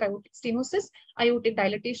symptomatic aortic stenosis, aortic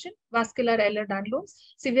dilatation, vascular Ehlers-Danlos,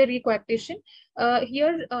 severe recoarctation.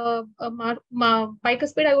 Here,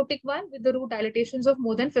 bicuspid aortic valve with the root dilatations of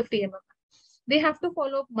more than 50 mm. They have to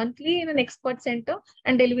follow up monthly in an expert center,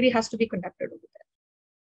 and delivery has to be conducted over there.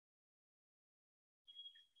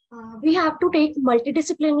 We have to take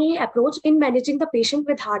multidisciplinary approach in managing the patient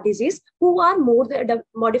with heart disease who are more than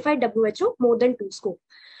modified WHO more than 2 scope.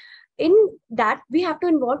 In that, we have to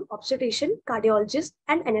involve obstetrician, cardiologist,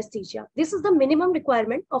 and anesthesia. This is the minimum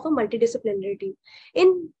requirement of a multidisciplinary team.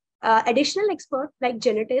 In additional experts like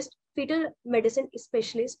genetist, fetal medicine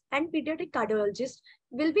specialist, and pediatric cardiologist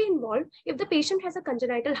will be involved if the patient has a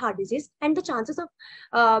congenital heart disease, and the chances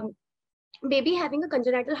of baby having a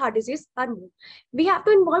congenital heart disease are more. We have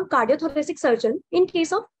to involve cardiothoracic surgeon in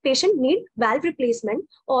case of patient need valve replacement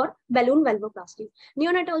or balloon valvoplasty.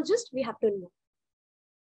 Neonatologist we have to involve.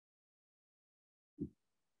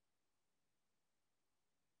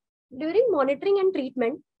 During monitoring and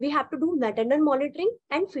treatment, we have to do maternal monitoring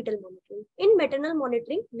and fetal monitoring. In maternal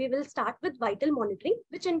monitoring, we will start with vital monitoring,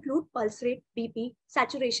 which include pulse rate, BP,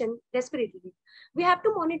 saturation, respiratory rate. We have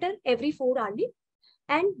to monitor every 4 hourly,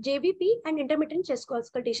 and JVP and intermittent chest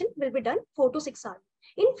auscultation will be done 4 to 6 hours.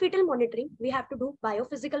 In fetal monitoring, we have to do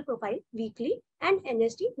biophysical profile weekly and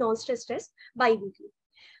NST, non-stress test, bi-weekly.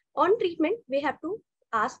 On treatment, we have to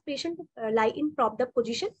ask patient to lie in propped up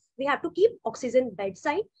position. We have to keep oxygen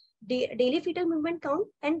bedside. Daily fetal movement count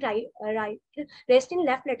and rest in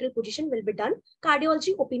left lateral position will be done.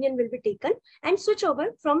 Cardiology opinion will be taken, and switch over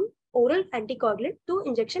from oral anticoagulant to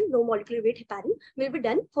injection low molecular weight heparin will be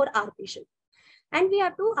done for our patient. And we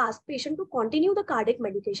have to ask patient to continue the cardiac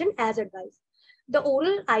medication as advised. The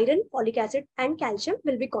oral iron, folic acid, and calcium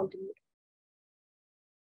will be continued.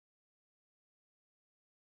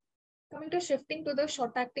 Coming to shifting to the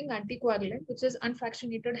short-acting anticoagulant, which is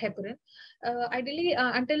unfractionated heparin. Ideally,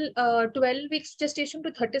 until 12 weeks gestation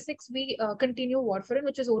to 36, we continue warfarin,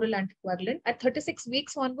 which is oral anticoagulant. At 36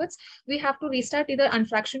 weeks onwards, we have to restart either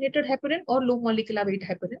unfractionated heparin or low molecular weight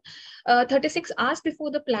heparin. 36 hours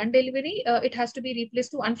before the planned delivery, it has to be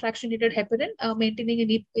replaced to unfractionated heparin, maintaining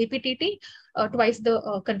an APTT twice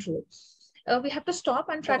the control. We have to stop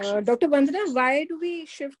unfractionated. Dr. Vandana, why do we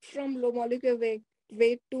shift from low molecular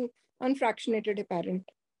weight to unfractionated heparin?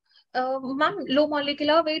 Ma'am, low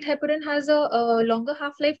molecular weight heparin has a longer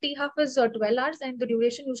half-life. T-half is 12 hours, and the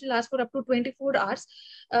duration usually lasts for up to 24 hours.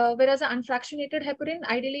 Whereas an unfractionated heparin,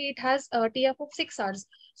 ideally it has a T-half of 6 hours.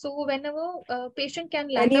 So whenever a patient can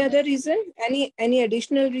land any other reason? Any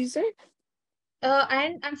additional reason?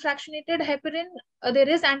 And unfractionated heparin, there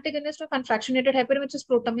is antagonist of unfractionated heparin, which is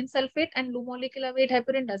protamine sulfate, and low molecular weight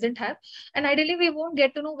heparin doesn't have. And ideally, we won't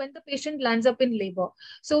get to know when the patient lands up in labor.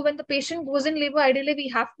 So when the patient goes in labor, ideally, we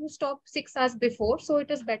have to stop 6 hours before. So it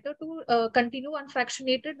is better to continue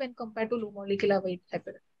unfractionated when compared to low molecular weight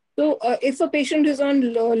heparin. So if a patient is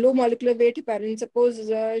on low molecular weight heparin, suppose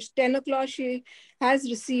 10 o'clock she has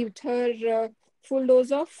received her full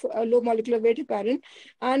dose of low molecular weight heparin,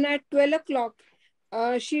 and at 12 o'clock,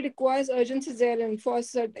 she requires urgent cesarean for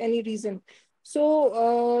any reason.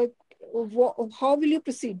 So how will you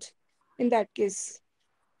proceed in that case?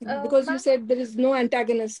 Because you said there is no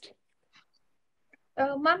antagonist.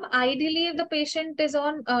 Ma'am, ideally, if the patient is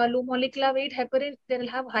on low molecular weight heparin, they will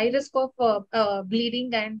have high risk of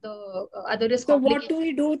bleeding and other risk So what complications. do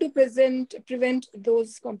we do to prevent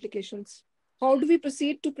those complications? How do we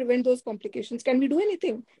proceed to prevent those complications? Can we do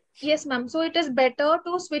anything? Yes, ma'am. So it is better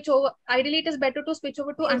to switch over. Ideally, it is better to switch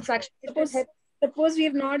over to unfractionated. Suppose we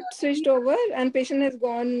have not switched over and patient has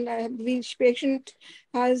gone, patient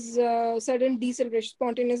has sudden deceleration,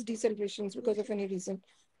 spontaneous decelerations because of any reason.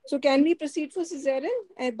 So can we proceed for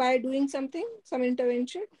cesarean by doing something, some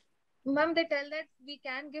intervention? Ma'am, they tell that we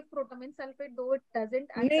can give protamine sulfate, though it doesn't.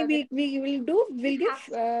 Maybe we'll give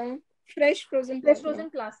fresh frozen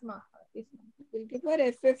plasma. Yes, we'll give her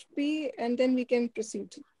FFP and then we can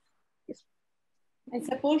proceed. Yes. And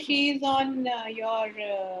suppose she is on your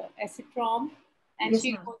acetrom and Yes,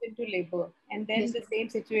 she ma'am. goes into labor, and then Yes, the ma'am. same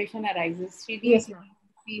situation arises. She Yes,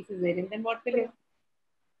 needs ma'am. cesarean. Then what will you?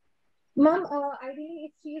 Ma'am, ideally,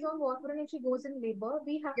 if she is on warfarin and she goes in labor,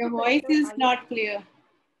 we have Your to voice correct her is not clear.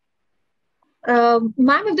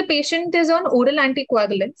 Ma'am, if the patient is on oral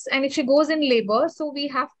anticoagulants and if she goes in labor, so we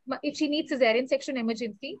have, if she needs cesarean section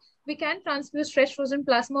emergency, we can transfuse fresh frozen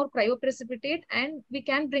plasma or cryoprecipitate, and we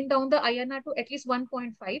can bring down the INR to at least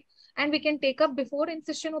 1.5, and we can take up before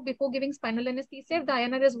incision or before giving spinal anesthesia. If the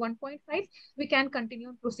INR is 1.5, we can continue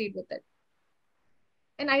and proceed with it.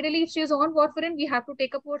 And ideally, if she is on warfarin, we have to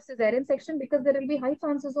take up our cesarean section because there will be high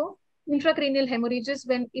chances of intracranial hemorrhages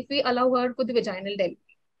if we allow her to the vaginal delivery.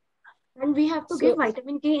 And we have to give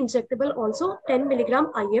vitamin K injectable also, 10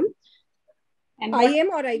 milligram IM. And IM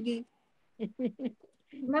or IV?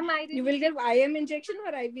 Ma'am, you will give IM injection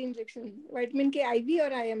or IV injection? Vitamin K IV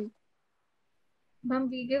or IM? Ma'am,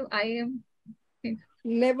 we give IM.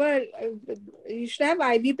 Never. You should have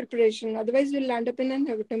IV preparation. Otherwise, you'll land up in an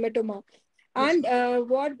hematoma. And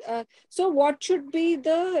so what should be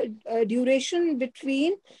the duration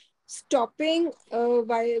between stopping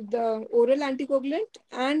by the oral anticoagulant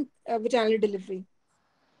and vaginal delivery?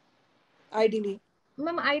 Ideally.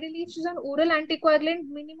 Ma'am, ideally, if she's on oral anticoagulant,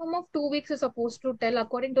 minimum of 2 weeks is supposed to tell,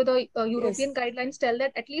 according to the European guidelines, tell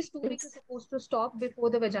that at least 2 weeks is supposed to stop before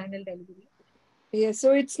the vaginal delivery. Yes,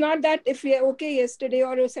 so it's not that if we are okay yesterday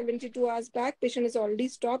or 72 hours back, patient is already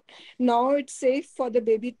stopped. Now it's safe for the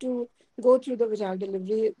baby to go through the vaginal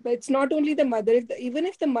delivery. But it's not only the mother, even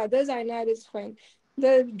if the mother's INR is fine,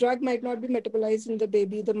 the drug might not be metabolized in the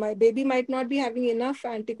baby. The baby might not be having enough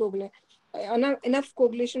anticoagulant, enough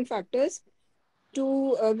coagulation factors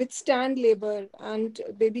to withstand labor, and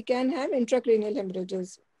baby can have intracranial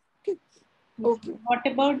hemorrhages. Okay. Okay. What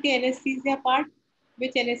about the anesthesia part?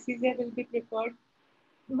 Which anesthesia will be preferred?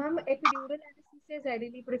 Ma'am, epidural anesthesia is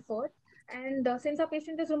ideally preferred. And since our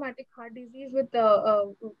patient is rheumatic heart disease with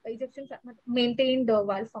ejection maintained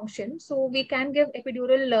valve function, so we can give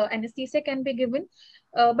epidural anesthesia can be given.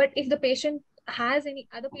 But if the patient has any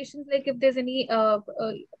other patients, like if there's any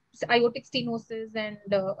aortic stenosis and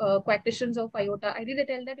coactations of aorta, I did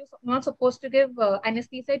tell that you're not supposed to give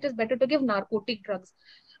anesthesia. It is better to give narcotic drugs,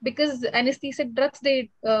 because anesthetic drugs, they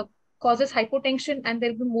causes hypotension, and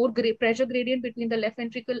there will be more pressure gradient between the left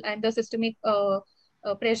ventricle and the systemic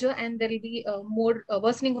pressure, and there will be more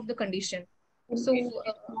worsening of the condition. So,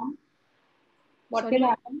 what will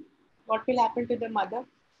happen? What will happen to the mother?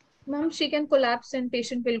 Ma'am, she can collapse and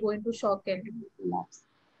patient will go into shock and collapse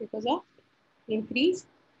because of increased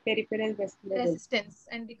peripheral vascular resistance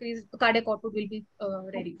and decreased cardiac output will be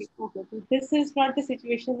reduced. Okay. So this is not the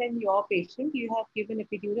situation in your patient. You have given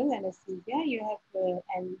epidural anesthesia. You have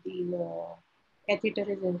and the catheter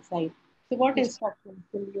is inside. So what instructions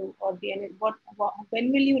will you, or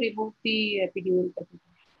when will you remove the epidural catheter?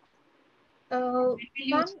 When will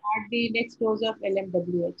you start the next dose of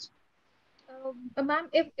LMWH? Ma'am,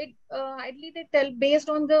 if it ideally they tell based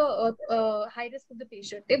on the high risk of the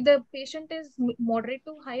patient. If the patient is moderate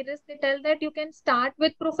to high risk, they tell that you can start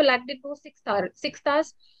with prophylactic dose 6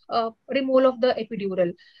 hours removal of the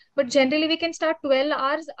epidural. But generally, we can start 12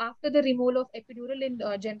 hours after the removal of epidural in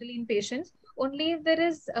generally in patients. Only if there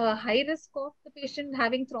is a high risk of the patient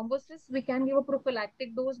having thrombosis, we can give a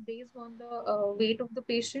prophylactic dose based on the weight of the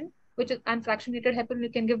patient, which is unfractionated heparin. We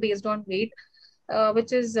can give based on weight.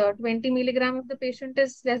 Which is 20 milligram if the patient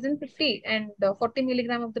is less than 50, and 40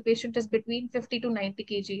 milligram if the patient is between 50 to 90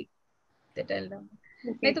 kg. They tell them.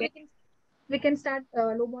 Okay. We can start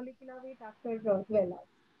low molecular weight after 12 hours.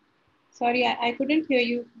 Sorry, I couldn't hear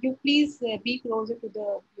you. You please be closer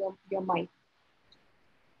to your mic.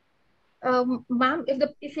 Ma'am,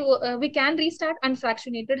 we can restart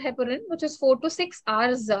unfractionated heparin, which is 4 to 6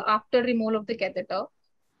 hours after removal of the catheter.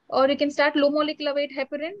 Or you can start low molecular weight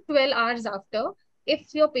heparin 12 hours after.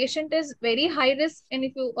 If your patient is very high risk and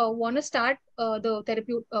if you want to start the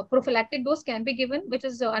therapy, prophylactic dose can be given, which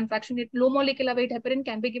is unfractionated low molecular weight heparin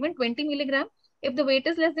can be given 20 milligram if the weight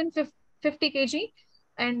is less than 50 kg,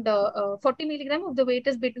 and 40 milligram if the weight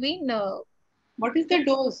is between. What is the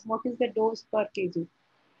dose? What is the dose per kg?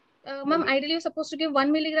 Ma'am, ideally you're supposed to give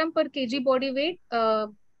 1 milligram per kg body weight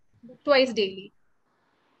twice daily.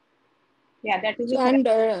 Yeah, that is And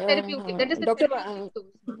therapeutic. That is the Dr. therapeutic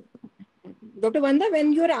dose. Dr. Vanda,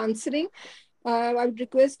 when you're answering, I would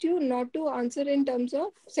request you not to answer in terms of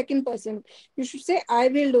second person. You should say, I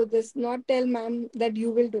will do this, not tell ma'am that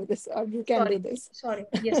you will do this or you can do this. Sorry.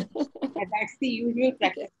 Yes. That's the usual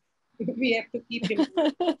practice. We have to keep it.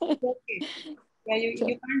 It's okay. Yeah, you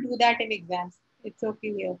can't do that in exams. It's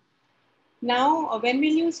okay here. Now, when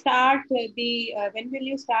will you start when will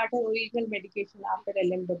you start an original medication after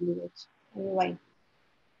LMWH and why?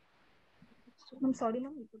 I'm sorry,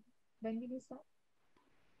 ma'am. When will you start?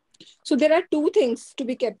 So there are two things to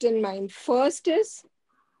be kept in mind. First is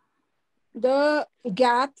the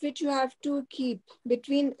gap which you have to keep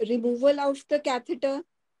between removal of the catheter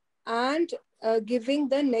and giving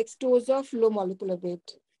the next dose of low molecular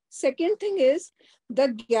weight. Second thing is the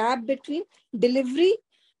gap between delivery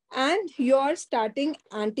and your starting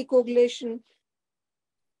anticoagulation,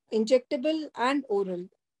 injectable and oral.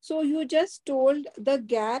 So you just told the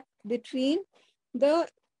gap between the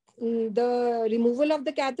removal of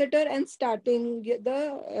the catheter and starting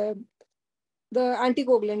the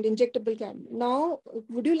anticoagulant injectable can. Now,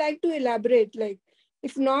 would you like to elaborate? Like,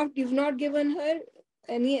 if not, you've not given her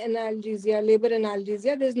any analgesia, labor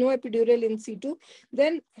analgesia, there's no epidural in situ,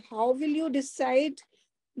 then how will you decide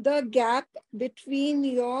the gap between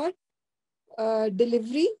your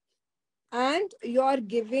delivery and your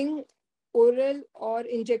giving oral or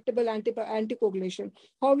injectable anticoagulation?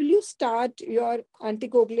 How will you start your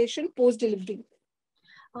anticoagulation post-delivery?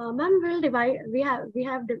 Ma'am, we will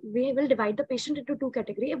divide the patient into two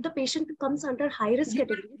categories. If the patient comes under high risk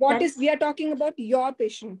category, we are talking about your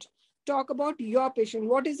patient. Talk about your patient.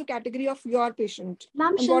 What is the category of your patient?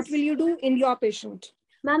 And what will you do in your patient?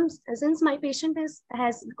 Ma'am, since my patient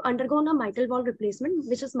has undergone a mitral valve replacement,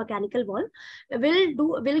 which is mechanical valve,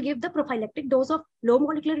 will give the prophylactic dose of low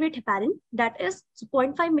molecular weight heparin, that is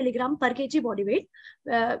 0.5 milligram per kg body weight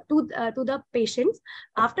to the patients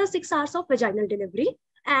after 6 hours of vaginal delivery,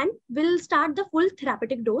 and will start the full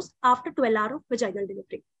therapeutic dose after 12 hours of vaginal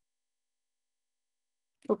delivery.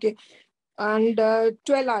 Okay, and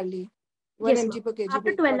 12 hourly. 1 yes, mg per kg.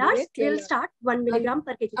 After 12 hours, we'll start 1 milligram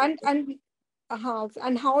per kg.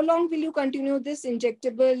 And how long will you continue this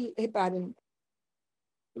injectable heparin?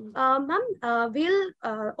 Ma'am, we'll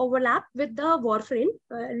overlap with the warfarin,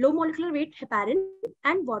 low molecular weight heparin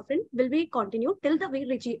and warfarin will be continued till we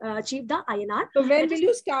achieve the INR. So when will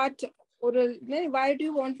you start oral? Why do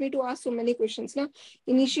you want me to ask so many questions? Now,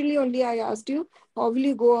 initially only I asked you, how will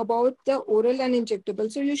you go about the oral and injectable?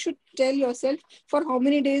 So you should tell yourself for how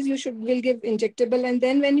many days will give injectable, and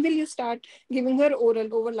then when will you start giving her oral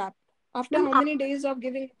overlap? After how many days of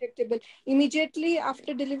giving injectable? Immediately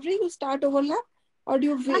after delivery, you start overlap? Or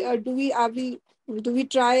do we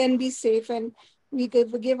try and be safe and we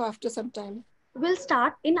give after some time? We'll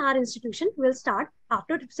start in our institution. We'll start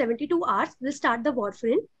after 72 hours. We'll start the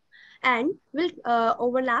warfarin and we'll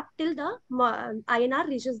overlap till the INR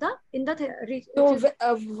reaches the So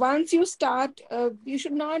once you start, you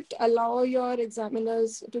should not allow your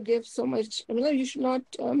examiners to give so much. You should not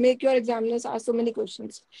make your examiners ask so many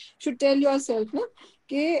questions. You should tell yourself,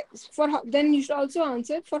 okay, then you should also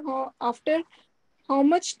answer for after how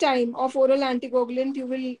much time of oral anticoagulant you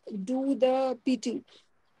will do the PT.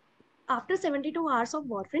 After 72 hours of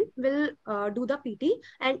warfarin, we'll do the PT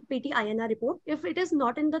and PT INR report. If it is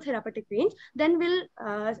not in the therapeutic range, then we'll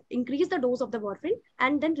increase the dose of the warfarin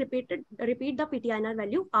and then repeat the PT INR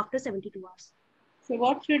value after 72 hours. So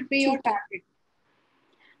what should be your target?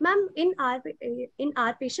 Ma'am, in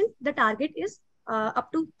our patient, the target is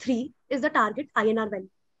up to 3 is the target INR value.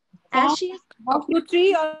 As she is up to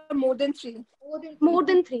 3 or more than 3? More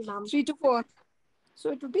than 3, ma'am. 3 to 4.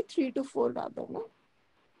 So it would be 3 to 4 rather, no?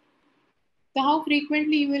 So how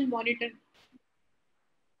frequently you will monitor?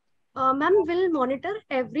 Ma'am, will monitor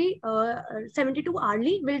every 72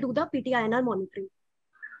 hourly. We'll do the PT-INR monitoring.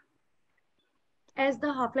 As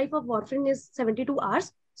the half-life of warfarin is 72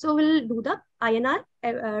 hours, so we'll do the INR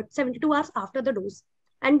 72 hours after the dose.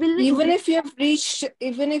 And we'll even if you have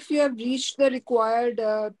reached the required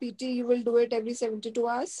PT, you will do it every 72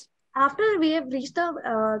 hours. After we have reached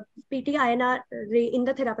the PT-INR in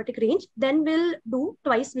the therapeutic range, then we'll do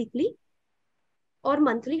twice weekly or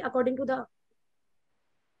monthly according to the.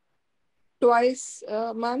 twice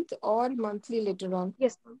a month or monthly later on?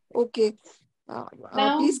 Yes. Okay.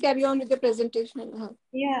 Now, please carry on with the presentation.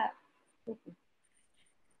 yeah. Okay.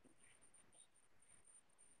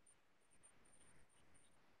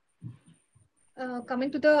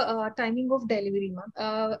 Coming to the timing of delivery, ma'am.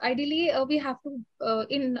 Ideally, we have to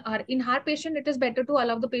in our patient, it is better to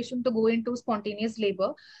allow the patient to go into spontaneous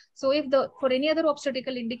labor. So, if for any other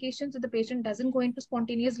obstetrical indications, if the patient doesn't go into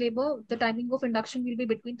spontaneous labor, the timing of induction will be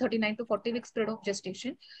between 39 to 40 weeks period of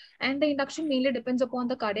gestation, and the induction mainly depends upon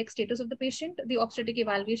the cardiac status of the patient, the obstetric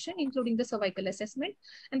evaluation, including the cervical assessment,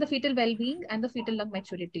 and the fetal well-being and the fetal lung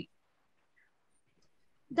maturity.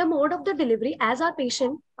 The mode of the delivery, as our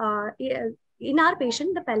patient, in our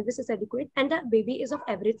patient, the pelvis is adequate and the baby is of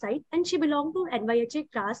average size and she belongs to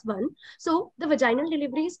NYHA class 1. So the vaginal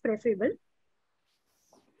delivery is preferable.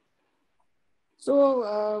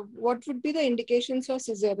 So what would be the indications for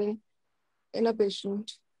cesarean in a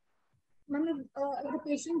patient? Ma'am, if the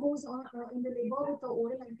patient goes on in the labor with the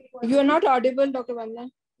oral anticoagulant. You are not audible, Dr.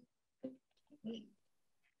 Vandana.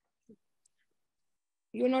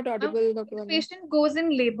 You're not audible, Dr. Vandana. The patient goes in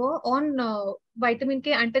labor on vitamin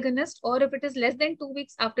K antagonist, or if it is less than 2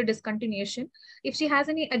 weeks after discontinuation, if she has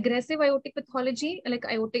any aggressive aortic pathology like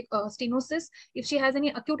aortic stenosis, if she has any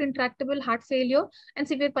acute intractable heart failure and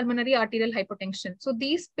severe pulmonary arterial hypertension. So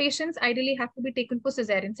these patients ideally have to be taken for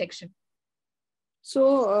cesarean section.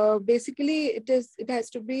 So basically it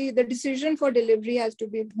has to be, the decision for delivery has to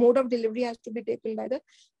be, mode of delivery has to be taken by the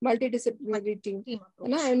multidisciplinary team.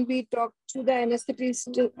 And we talk to the anesthetist,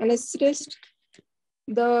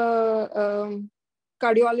 the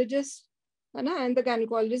cardiologist, and the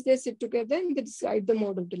gynecologist. They sit together and they decide the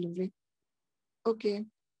mode of delivery. Okay.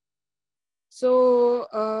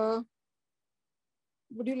 So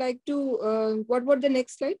would you like to, what about the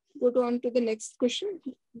next slide? Go on to the next question.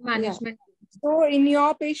 Management. Yeah. So in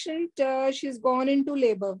your patient, she's gone into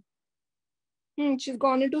labor. She's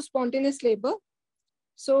gone into spontaneous labor.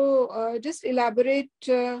 So just elaborate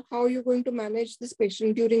how you're going to manage this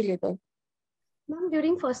patient during labor. Ma'am,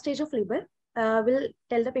 during first stage of labor, we'll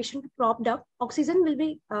tell the patient to prop down. Oxygen will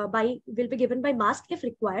be given by mask if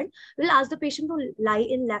required. We'll ask the patient to lie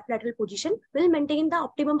in left lateral position. We'll maintain the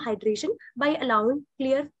optimum hydration by allowing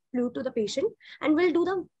clear fluid to the patient, and we'll do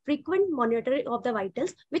the frequent monitoring of the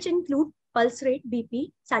vitals, which include pulse rate,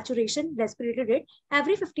 BP, saturation, respiratory rate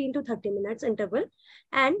every 15 to 30 minutes interval,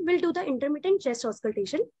 and we'll do the intermittent chest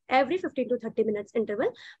auscultation every 15 to 30 minutes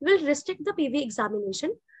interval. We'll restrict the PV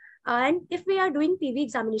examination. And if we are doing PV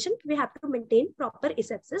examination, we have to maintain proper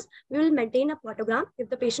asepsis. We will maintain a photogram if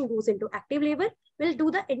the patient goes into active labor. We'll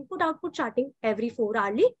do the input-output charting every 4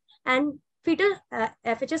 hourly, and fetal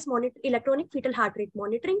FHS monitor, electronic fetal heart rate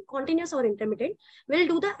monitoring, continuous or intermittent. We'll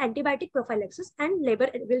do the antibiotic prophylaxis, and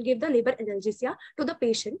we'll give the labor analgesia to the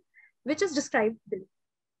patient, which is described below.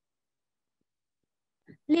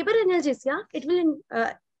 Labor analgesia,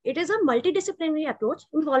 it is a multidisciplinary approach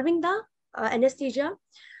involving the anesthesia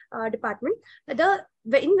department.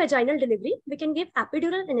 In vaginal delivery, we can give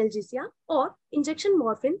epidural analgesia or injection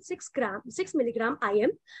morphine 6 milligram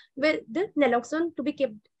IM with the naloxone to be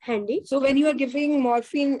kept handy. So when you are giving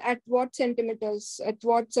morphine, at what centimeters, at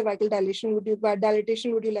what cervical dilatation would you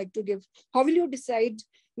like to give? How will you decide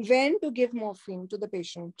when to give morphine to the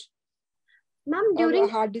patient? Ma'am, during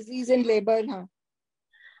heart disease in labor,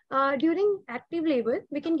 during active labor,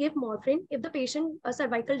 we can give morphine. If the patient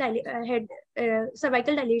cervical dilation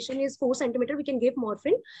is 4 centimeter, we can give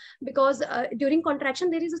morphine, because during contraction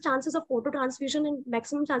there is a chances of phototransfusion and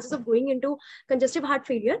maximum chances of going into congestive heart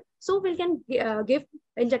failure. So we can give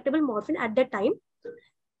injectable morphine at that time.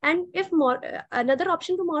 And if another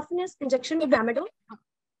option to morphine is injection of tramadol.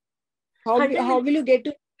 How will you get to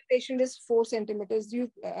the patient is 4 centimeters?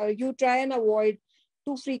 You try and avoid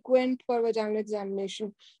too frequent per vaginal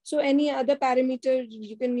examination. So any other parameter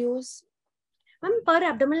you can use? Per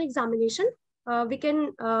abdominal examination, we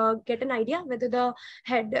can get an idea whether the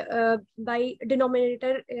head by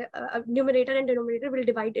numerator and denominator will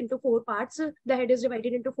divide into 4 parts. The head is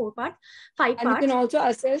divided into 4 parts, 5 parts. And you can also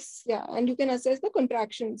assess, and you can assess the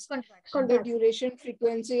contractions. The duration,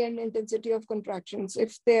 frequency, and intensity of contractions.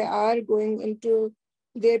 If they are going into,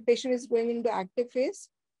 their patient is going into active phase,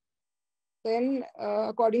 then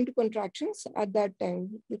according to contractions at that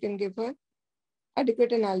time, you can give her adequate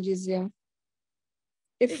analgesia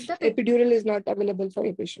if epidural is not available for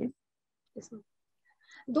a patient. Yes,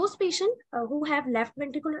 those patients who have left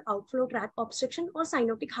ventricular outflow tract obstruction or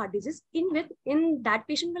cyanotic heart disease, in that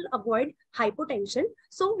patient will avoid hypotension.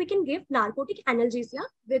 So we can give narcotic analgesia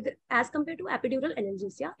as compared to epidural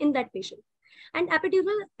analgesia in that patient. And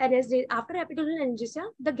epidural anesthesia, after epidural anesthesia,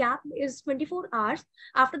 the gap is 24 hours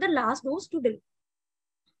after the last dose to deliver.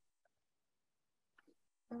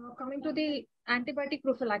 Coming to the antibiotic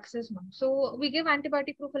prophylaxis now. So we give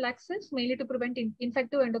antibiotic prophylaxis mainly to prevent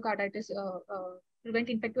infective endocarditis.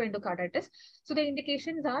 So the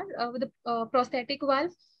indications are with the prosthetic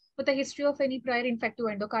valve, with a history of any prior infective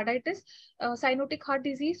endocarditis, cyanotic heart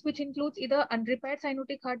disease, which includes either unrepaired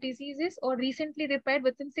cyanotic heart diseases or recently repaired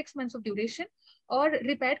within 6 months of duration, or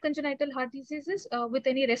repaired congenital heart diseases with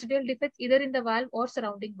any residual defects either in the valve or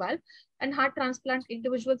surrounding valve, and heart transplant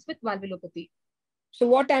individuals with valvulopathy. So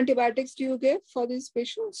what antibiotics do you give for these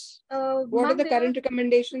patients? What are the current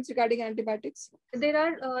recommendations regarding antibiotics? There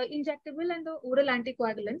are injectable and the oral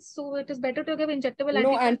anticoagulants. So it is better to give injectable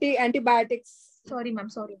antibiotics. Sorry, ma'am.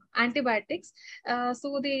 Sorry, antibiotics.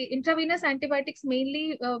 So the intravenous antibiotics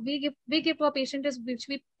mainly we give to a patient is which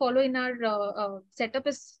we follow in our setup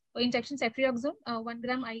is injection ceftriaxone 1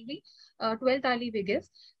 gram IV 12th hourly we give,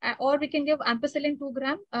 or we can give ampicillin 2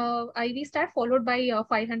 gram IV stat followed by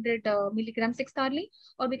 500 milligram 6th hourly,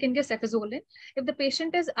 or we can give cefazolin. If the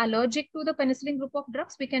patient is allergic to the penicillin group of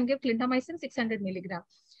drugs, we can give clindamycin 600 milligram.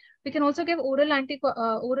 We can also give oral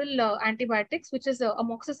antibiotics, which is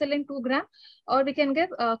amoxicillin 2 gram, or we can give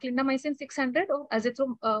clindamycin 600 or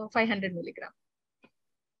azithromycin 500 milligram.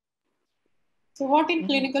 So what in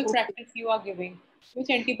clinical practice you are giving? Which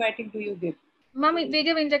antibiotic do you give? Ma'am, we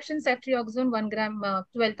give injection ceftriaxone 1 gram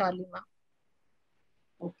 12th hourly, ma'am.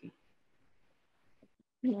 Okay.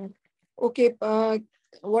 Okay.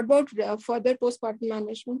 What about further postpartum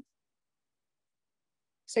management?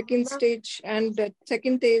 Second stage and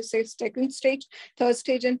second stage, third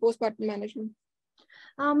stage and postpartum management.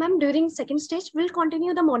 Ma'am, during second stage, we'll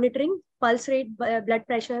continue the monitoring, pulse rate, blood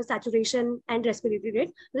pressure, saturation, and respiratory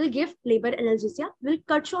rate. We'll give labor analgesia. We'll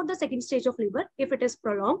cut short the second stage of labor if it is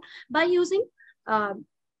prolonged by using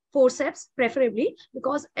forceps preferably,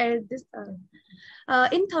 because in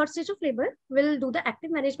third stage of labor, we'll do the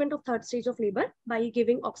active management of third stage of labor by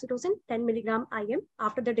giving oxytocin 10 milligram IM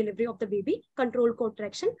after the delivery of the baby, controlled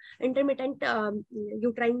contraction, intermittent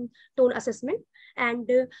uterine tone assessment,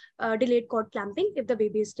 and delayed cord clamping if the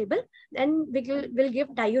baby is stable. Then we'll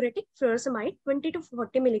give diuretic furosemide 20 to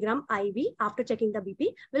 40 milligram IV after checking the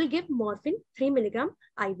BP. We'll give morphine 3 milligram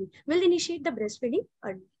IV. We'll initiate the breastfeeding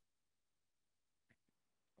early.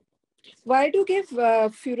 Why do you give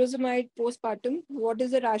furosemide postpartum? What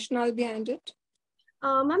is the rationale behind it?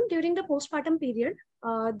 Ma'am, during the postpartum period,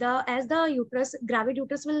 as the uterus, gravid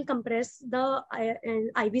uterus will compress the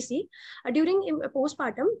IVC. During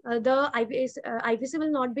postpartum, the IVC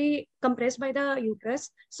will not be compressed by the uterus.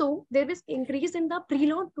 So there is increase in the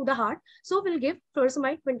preload to the heart. So we'll give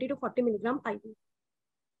furosemide 20 to 40 milligram IV.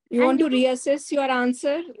 You want to reassess your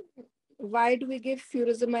answer? Why do we give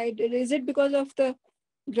furosemide? Is it because of the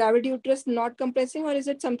gravid uterus not compressing, or is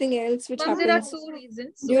it something else which happens? There are two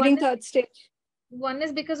reasons. During third stage. One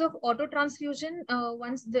is because of auto transfusion.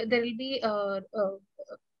 Once there will be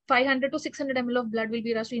 500 to 600 ml of blood will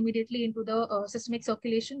be rushed immediately into the systemic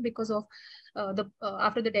circulation because of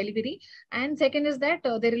after the delivery. And second is that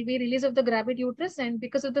there will be release of the gravid uterus, and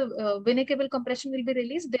because of the vena cava compression will be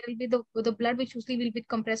released, there will be the blood which usually will be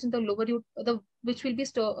compressed in the lower which will be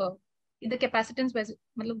stored in the capacitance.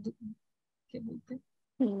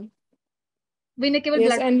 Vena cava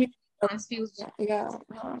blood and transfused. Yeah.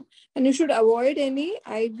 And you should avoid any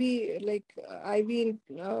IV, like IV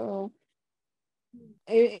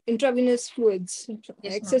intravenous fluids.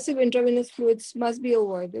 Yes, excessive intravenous fluids must be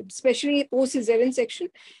avoided, especially post-cesarean section.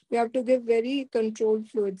 We have to give very controlled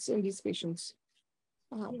fluids in these patients.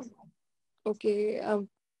 Yes. Okay.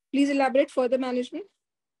 Please elaborate further management.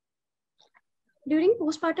 During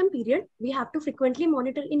postpartum period, we have to frequently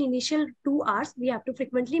monitor in initial 2 hours. We have to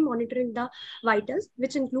frequently monitor in the vitals,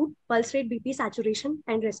 which include pulse rate, BP, saturation,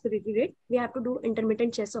 and respiratory rate. We have to do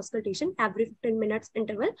intermittent chest auscultation every 15 minutes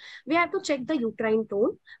interval. We have to check the uterine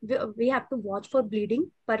tone. We have to watch for bleeding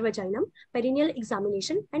per vaginum, perineal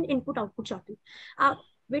examination, and input-output charting.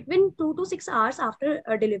 Between 2 to 6 hours after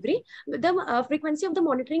delivery, the frequency of the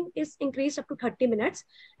monitoring is increased up to 30 minutes.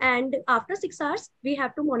 And after 6 hours, we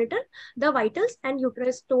have to monitor the vitals and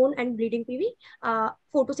uterus tone and bleeding PV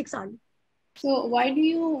 4 to 6 hours. So why do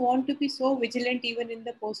you want to be so vigilant even in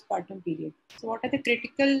the postpartum period? So what are the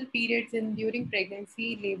critical periods during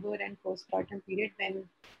pregnancy, labor, and postpartum period?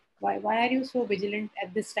 Why are you so vigilant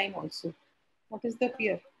at this time also? What is the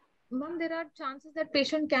fear? Ma'am, there are chances that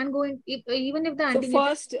patient can go in even if the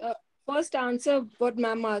So first answer what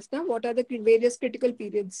ma'am asked. Now, what are the various critical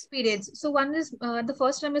periods? So one is the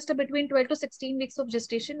first trimester between 12 to 16 weeks of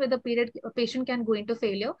gestation, where the period a patient can go into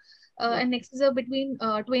failure. And next is between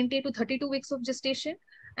 20 to 32 weeks of gestation.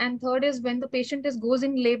 And third is when the patient goes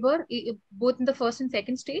in labor, both in the first and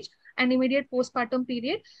second stage, and immediate postpartum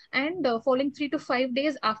period, and following 3 to 5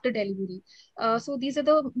 days after delivery. So these are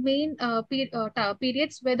the main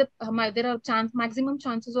periods where there are maximum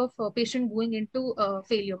chances of patient going into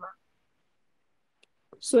failure.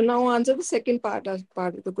 So now answer the second part of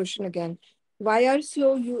the question again. Why are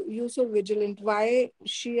you so vigilant? Why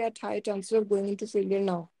is she at high chances of going into failure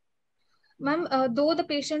now? Ma'am, though the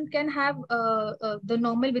patient can have the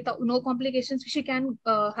normal without no complications, she can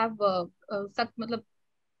have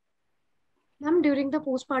Ma'am, during the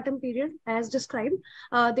postpartum period, as described,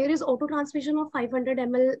 there is auto-transmission of 500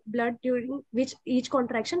 ml blood during which each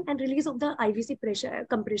contraction and release of the IVC pressure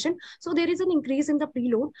compression. So there is an increase in the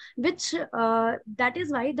preload, which that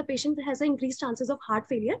is why the patient has an increased chances of heart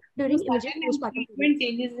failure during immediate postpartum period.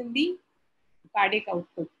 Changes in the cardiac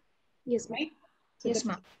output. Yes, right? So yes,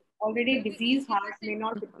 ma'am. Already diseased heart may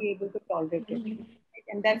not be able to tolerate it. Right?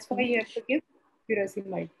 And that's why you have to give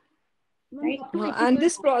furosemide. Right? And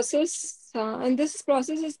this process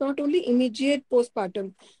is not only immediate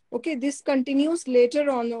postpartum. Okay, this continues later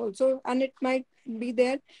on also, and it might be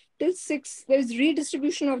there till 6. There is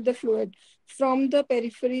redistribution of the fluid from the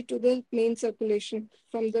periphery to the main circulation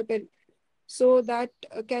so that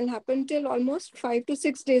can happen till almost 5 to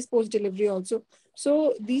 6 days post delivery also.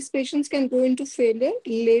 So these patients can go into failure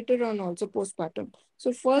later on also postpartum.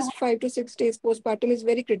 So first 5 to 6 days postpartum is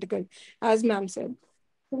very critical, as ma'am said.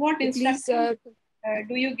 So what instructions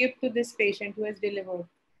do you give to this patient who has delivered?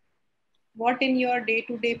 What in your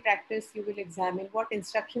day-to-day practice you will examine? What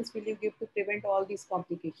instructions will you give to prevent all these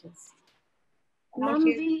complications? Ma'am,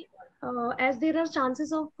 as there are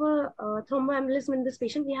chances of thromboembolism in this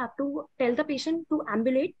patient, we have to tell the patient to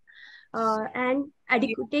ambulate and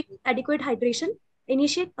take adequate hydration,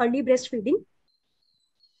 initiate early breastfeeding.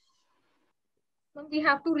 We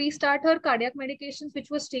have to restart her cardiac medications, which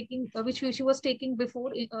she was taking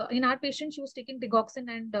before. In our patient, she was taking digoxin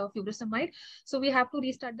and furosemide. So we have to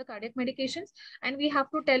restart the cardiac medications, and we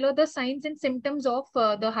have to tell her the signs and symptoms of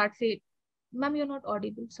the heart failure. Ma'am, you're not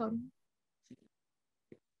audible. Sorry.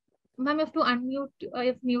 Ma'am, you have to unmute.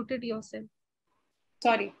 You've muted yourself.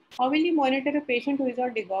 Sorry. How will you monitor a patient who is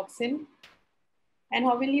on digoxin? And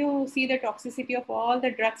how will you see the toxicity of all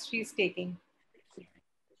the drugs she's taking?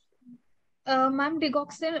 Ma'am,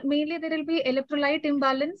 digoxin, mainly there will be electrolyte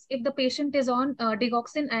imbalance if the patient is on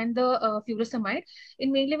digoxin and the furosemide.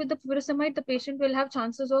 Mainly with the furosemide, the patient will have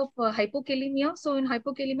chances of hypokalemia. So in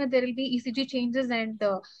hypokalemia, there will be ECG changes, and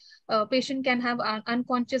patient can have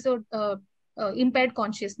unconscious or impaired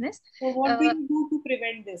consciousness. So what do you do to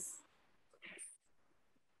prevent this?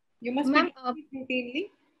 You must be routinely.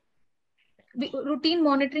 Routine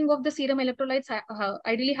monitoring of the serum electrolytes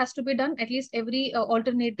ideally has to be done at least every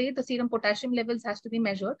alternate day. The serum potassium levels has to be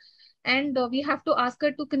measured, and we have to ask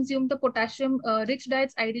her to consume the potassium rich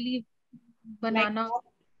diets, ideally banana,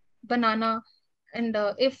 and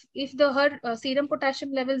if her serum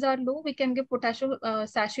potassium levels are low, we can give potassium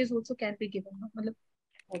sachets also can be given.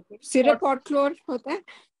 Syrup hot chlor hota hai.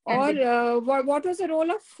 Or what was the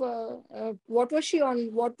role of what was she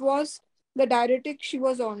on? What was the diuretic she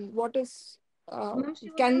was on? What is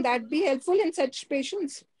can that be helpful in such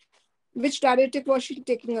patients? Which diuretic was she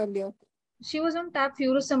taking earlier? She was on tab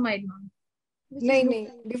furosemide, ma'am. No.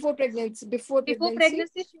 Before pregnancy. Before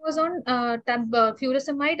pregnancy, she was on tab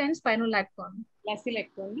furosemide and spironolactone.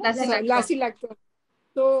 Lacilactone.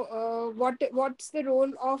 So what's the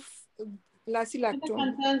role of lacilactone? The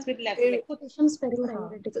concerns with lacilactone. Potassium sparing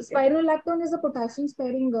diuretic. Spironolactone is a potassium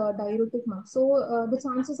sparing diuretic. So the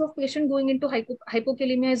chances of patient going into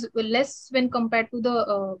hypokalemia is less when compared to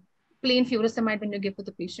the plain furosemide when you give to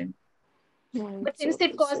the patient. But since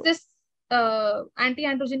it causes this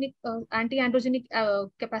anti-androgenic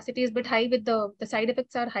capacity is a bit high, with the side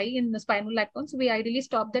effects are high in the spironolactone, so we ideally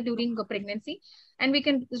stop that during pregnancy, and we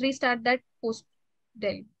can restart that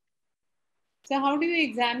post-del. So how do you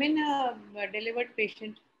examine a delivered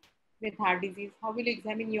patient with heart disease? How will you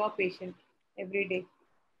examine your patient every day?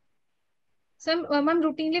 So, ma'am,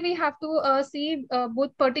 routinely we have to see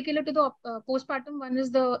both particular to the postpartum. One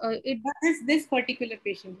is this particular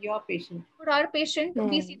patient, your patient. For our patient,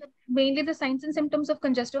 we see mainly the signs and symptoms of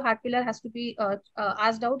congestive heart failure has to be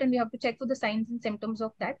asked out, and we have to check for the signs and symptoms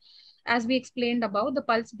of that. As we explained about the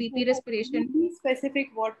pulse, BP, respiration. Be specific.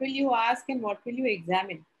 What will you ask and what will you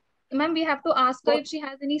examine? Ma'am, we have to ask her if she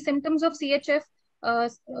has any symptoms of CHF,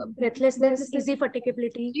 breathlessness, easy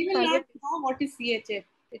fatigability. She will not know what is CHF.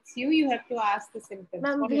 It's you have to ask the symptoms.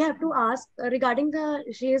 Ma'am, we have to ask regarding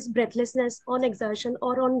she is breathlessness on exertion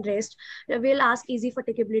or on rest. We'll ask easy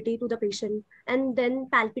fatigability to the patient, and then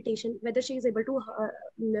palpitation, whether she is able to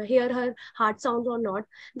hear her heart sounds or not.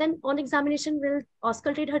 Then on examination, we'll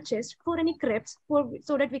auscultate her chest for any creps,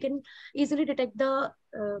 so that we can easily detect the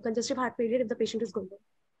congestive heart failure if the patient is going on.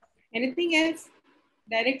 Anything else?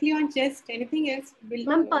 Directly on chest, anything else?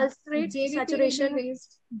 Ma'am, pulse rate, saturation.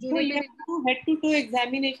 So you have to do head-to-toe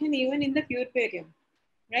examination even in the puerperium,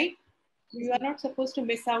 right? You are not supposed to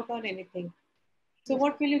miss out on anything. So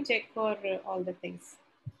what will you check for all the things?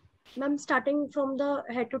 Ma'am, starting from the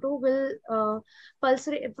head to toe, will pulse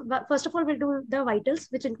rate. First of all, we'll do the vitals,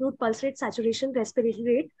 which include pulse rate, saturation, respiratory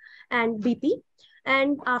rate, and BP.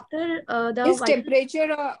 And after the is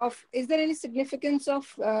temperature is there any significance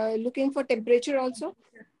of looking for temperature also?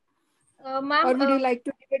 Ma'am, or would you like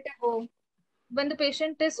to give it a go? When the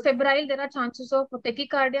patient is febrile, there are chances of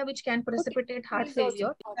tachycardia, which can precipitate heart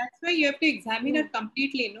failure. That's why you have to examine her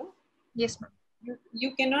completely, no? Yes, ma'am.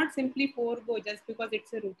 You cannot simply forego just because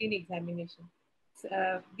it's a routine examination.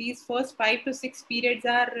 These first 5 to 6 periods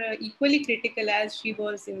are equally critical as she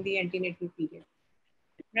was in the antenatal period,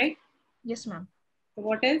 right? Yes, ma'am. So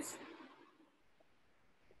what else?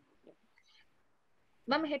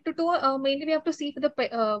 Ma'am, head to toe, mainly we have to see for the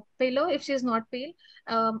pallor if she is not pale.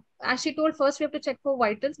 As she told, first we have to check for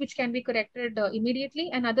vitals, which can be corrected immediately.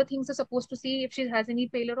 And other things are supposed to see if she has any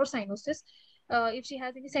pallor or cyanosis. If she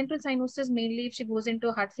has any central cyanosis, mainly if she goes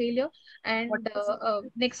into heart failure. And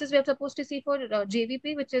next is we are supposed to see for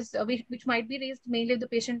JVP, which might be raised mainly if the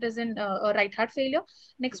patient is in right heart failure.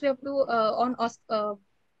 Next we have to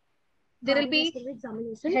there will be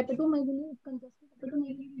hepatomegaly, congestive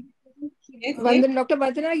hepatomegaly. Dr.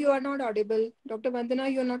 Vandana, you are not audible. Dr.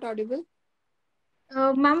 Vandana, you are not audible.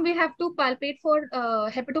 Ma'am, we have to palpate for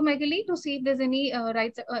hepatomegaly to see if there's any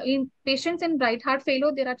in patients in right heart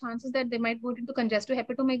failure, there are chances that they might go into congestive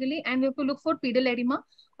hepatomegaly, and we have to look for pedal edema.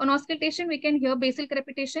 On auscultation, we can hear basal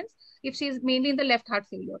crepitations if she is mainly in the left heart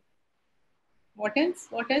failure. What else?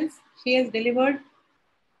 What else? She has delivered.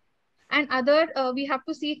 And other, we have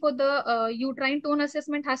to see for the uterine tone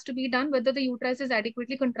assessment has to be done, whether the uterus is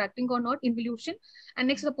adequately contracting or not, involution. And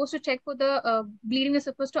next, supposed to check for the bleeding, is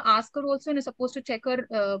supposed to ask her also, and is supposed to check her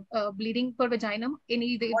bleeding for vaginum.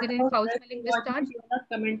 Any foul smelling discharge. You are not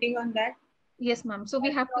commenting on that? Yes, ma'am. So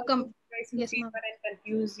we have to come. Yes, ma'am. And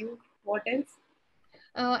confuse you. What else?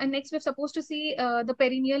 And next, we're supposed to see the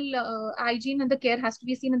perineal hygiene and the care has to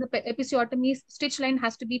be seen in the episiotomy. Stitch line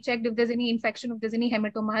has to be checked if there's any infection, if there's any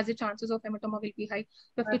hematoma, has the chances of hematoma will be high.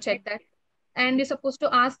 We have to check that. And we're supposed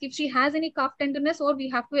to ask if she has any calf tenderness, or we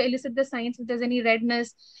have to elicit the signs if there's any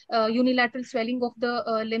redness, unilateral swelling of the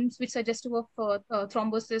limbs, which suggestive of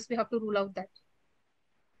thrombosis. We have to rule out that.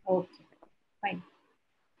 Okay, fine.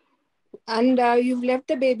 And you've left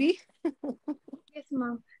the baby? Yes,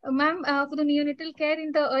 ma'am. Ma'am, for the neonatal care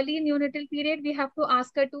in the early neonatal period, we have to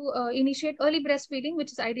ask her to initiate early breastfeeding,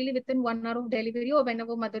 which is ideally within 1 hour of delivery or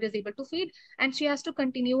whenever mother is able to feed. And she has to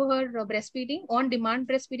continue her breastfeeding. On demand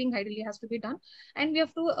breastfeeding ideally has to be done. And we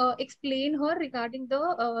have to explain her regarding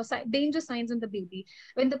the danger signs in the baby.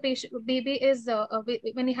 When the baby is,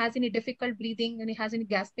 when he has any difficult breathing, when he has any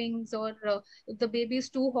gaspings, or if the baby is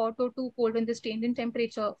too hot or too cold, when there's change in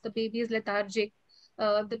temperature, the baby is lethargic.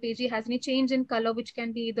 The baby has any change in color, which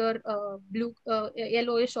can be either blue,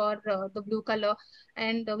 yellowish, or the blue color.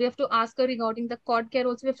 And we have to ask her regarding the cord care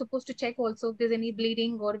also. We're supposed to check also if there's any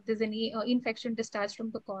bleeding or if there's any infection discharged from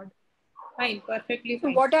the cord. Fine, perfectly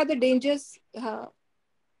fine. So what are the dangers?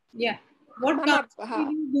 Yeah. What can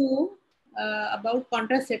you do about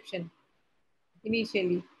contraception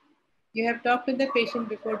initially? You have talked with the patient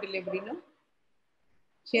before delivery, no?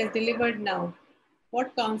 She has delivered now.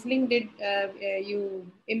 What counseling did you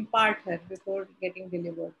impart her before getting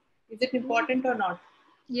delivered? Is it important or not?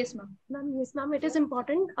 Yes, ma'am. Yes, ma'am. It is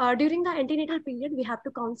important. During the antenatal period, we have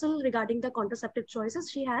to counsel regarding the contraceptive choices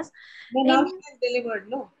she has. No, now she has delivered.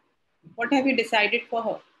 No. What have you decided for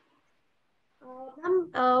her?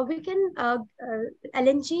 Ma'am, we can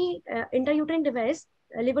LNG intrauterine device.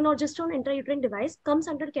 Levonorgestrone intrauterine device comes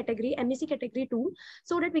under category MAMC category 2,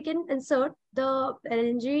 so that we can insert the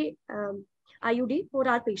LNG IUD for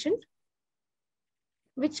our patient,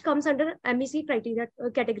 which comes under MAMC criteria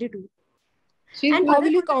category 2. And how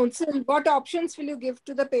will you counsel? What options will you give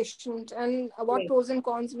to the patient, and what pros and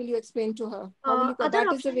cons will you explain to her? How will you,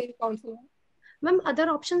 that is the way you counsel. Ma'am, other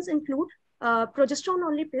options include progesterone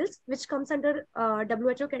only pills, which comes under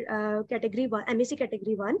WHO category 1, MAMC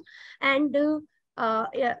category 1, and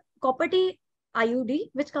copper T IUD,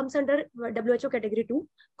 which comes under WHO category 2.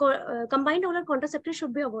 Combined oral contraceptive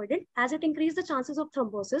should be avoided as it increases the chances of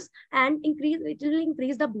thrombosis and it will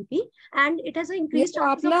increase the BP and it has an increased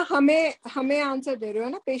chances of... हमें answer दे रहे हो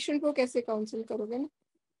ना, patient को कैसे council करोगे ना?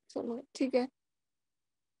 चलो ठीक है.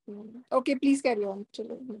 Okay, please carry on.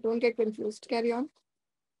 चलो, don't get confused. Carry on.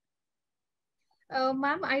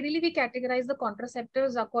 Ma'am, ideally we categorize the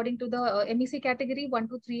contraceptives according to the MEC category 1,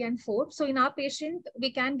 2, 3, and 4. So in our patient,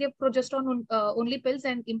 we can give progesterone only pills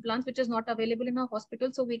and implants, which is not available in our hospital.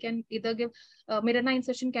 So we can either give Mirena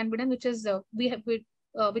insertion can be done, which is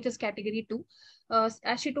which is category 2.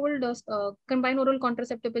 As she told us, combined oral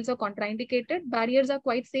contraceptive pills are contraindicated. Barriers are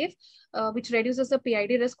quite safe, which reduces the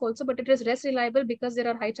PID risk also, but it is less reliable because there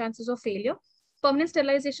are high chances of failure. Permanent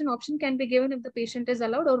sterilization option can be given if the patient is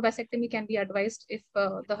allowed, or vasectomy can be advised if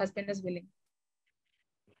the husband is willing.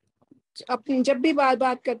 जब भी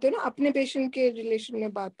बात करते हो ना, अपने patient के relation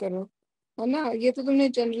में बात करो, है ना? ये तो तुमने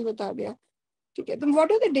जनरल बता दिया, ठीक है? तुम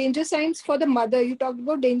what are the danger signs for the mother? You talked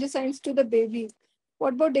about danger signs to the baby.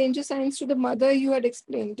 What about danger signs to the mother? You had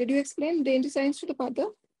explained. Did you explain danger signs to the mother?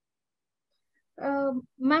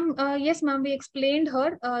 Ma'am, yes, ma'am, we explained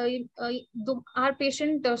her. Our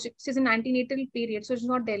patient, she's in antenatal period, so she's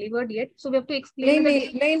not delivered yet. So we have to explain.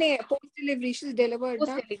 नहीं, post delivery, she's delivered.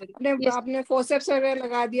 Post delivery. आपने forceps वगैरह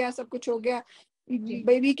लगा दिया, सब कुछ हो गया.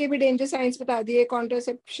 Baby के भी danger signs बता दिए,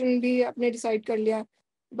 contraception भी आपने decide कर लिया,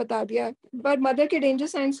 बता दिया. But mother के danger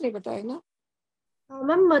signs नहीं बताए ना?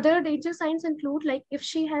 Ma'am, mother danger signs include like if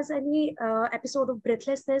she has any episode of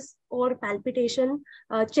breathlessness or palpitation,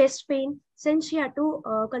 chest pain, since she had to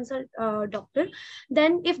consult doctor.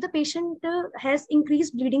 Then if the patient has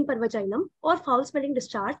increased bleeding per vaginum or foul smelling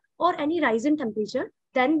discharge or any rise in temperature,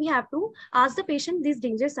 then we have to ask the patient these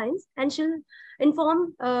danger signs and she'll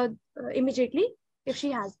inform immediately if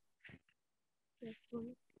she has.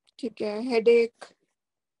 ठीक है, headache.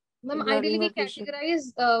 Ma'am, ideally we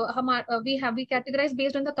categorize we categorize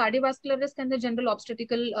based on the cardiovascular risk and the general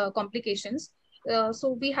obstetrical complications.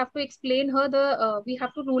 So we have to explain her we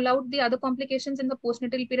have to rule out the other complications in the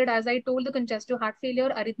postnatal period. As I told, the congestive heart failure,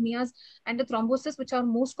 arrhythmias, and the thrombosis, which are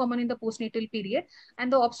most common in the postnatal period.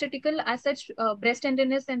 And the obstetrical, as such, breast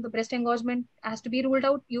tenderness and the breast engorgement has to be ruled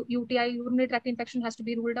out. UTI, urinary tract infection, has to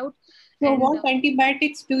be ruled out. So what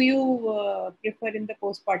antibiotics do you prefer in the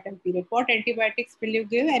postpartum period? What antibiotics will you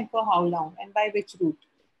give and for how long and by which route?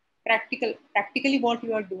 Practically what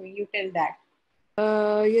you are doing, you tell that.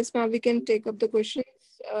 Yes, ma'am, we can take up the questions.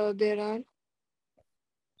 There are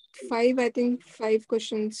 5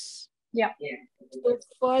 questions. Yeah. So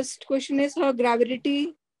first question is her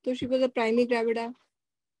gravidity. So she was a primary gravida.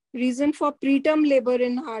 Reason for preterm labor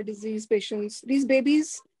in heart disease patients. These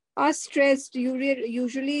babies are stressed,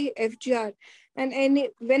 usually FGR. And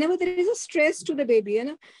whenever there is a stress to the baby, you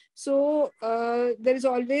know, so there is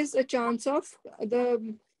always a chance of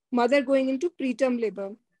the mother going into preterm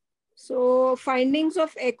labor. So findings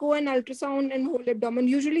of echo and ultrasound and whole abdomen,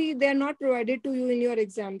 usually they are not provided to you in your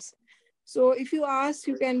exams. So if you ask,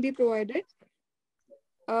 you can be provided.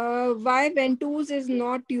 Why ventouse is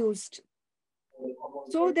not used?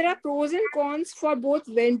 So there are pros and cons for both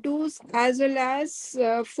ventouse as well as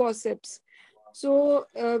forceps. So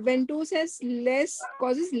ventouse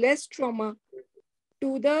causes less trauma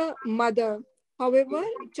to the mother. However,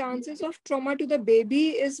 chances of trauma to the baby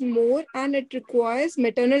is more and it requires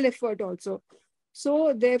maternal effort also.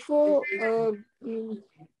 So therefore,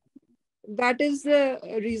 that is the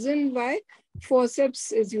reason why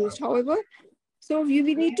forceps is used. However, so we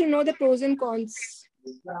need to know the pros and cons.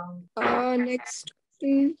 Next.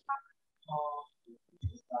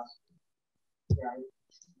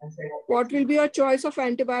 What will be your choice of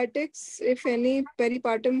antibiotics, if any,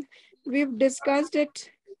 peripartum? We've discussed it.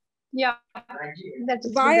 Yeah.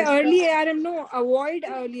 Why early ARM? No, avoid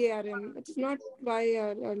early ARM. It's not why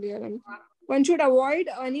early ARM. One should avoid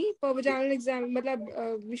any pervaginal exam.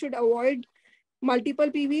 We should avoid multiple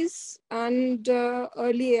PVs and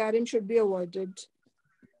early ARM should be avoided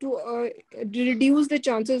to reduce the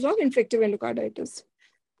chances of infective endocarditis.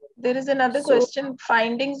 There is another question,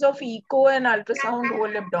 findings of echo and ultrasound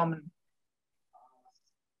whole abdomen.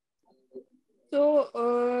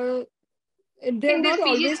 So, they're not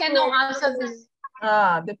always can answer this.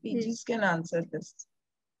 The PGs can answer this.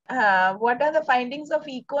 What are the findings of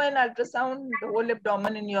echo and ultrasound whole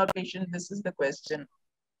abdomen in your patient? This is the question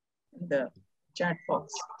in the chat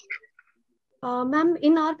box. Ma'am,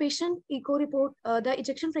 in our patient echo report, the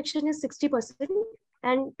ejection fraction is 60%.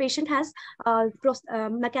 And patient has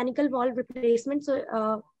mechanical valve replacement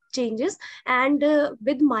changes and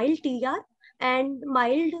with mild TR and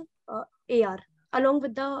mild AR along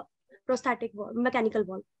with the prostatic valve, mechanical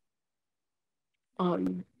valve.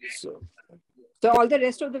 So all the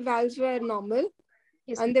rest of the valves were normal,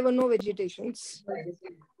 Yes. and there were no vegetations,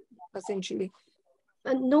 essentially.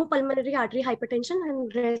 No pulmonary artery hypertension,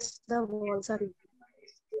 and rest the walls are.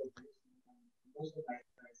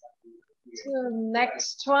 So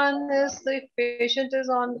next one is the patient is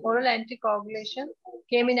on oral anticoagulation,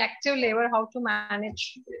 came in active labor, how to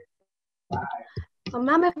manage?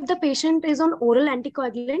 Ma'am, if the patient is on oral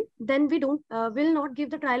anticoagulant, then we will not give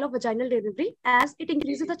the trial of vaginal delivery, as it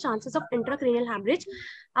increases the chances of intracranial hemorrhage.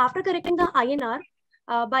 After correcting the INR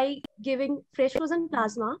by giving fresh frozen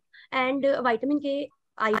plasma and vitamin K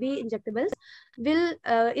IV injectables,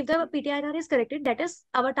 if the PTINR is corrected, that is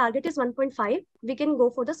our target is 1.5, we can go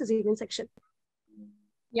for the cesarean section.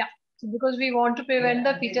 Yeah, because we want to prevent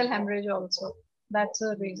the fetal hemorrhage also. That's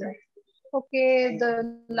the reason. Okay,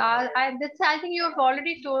 the last, I think you have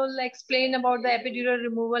already explained about the epidural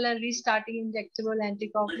removal and restarting injectable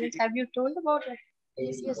anticoagulants. Have you told about it?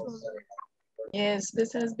 Yes, ma'am. Yes,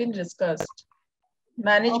 this has been discussed.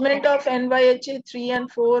 Management of NYHA 3 and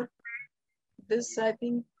 4. This, I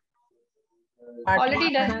think,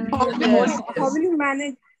 already done. Yes, How will you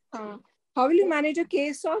manage? How will you manage a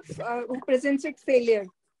case of who presents with failure?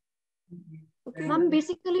 Okay. Ma'am,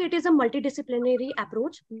 basically it is a multidisciplinary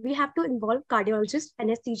approach. We have to involve cardiologist,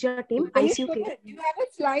 anesthesia team, ICU team. Do you have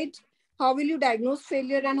a slide? How will you diagnose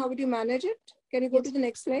failure and how will you manage it? Can you go to the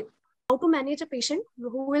next slide? How to manage a patient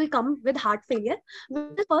who will come with heart failure? We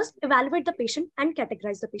will first evaluate the patient and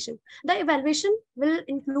categorize the patient. The evaluation will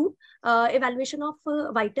include evaluation of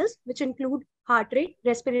vitals, which include heart rate,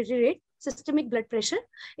 respiratory rate, systemic blood pressure.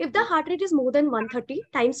 If the heart rate is more than 130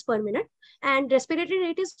 times per minute and respiratory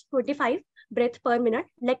rate is 25 breath per minute,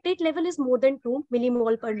 lactate level is more than 2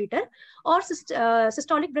 millimole per liter, or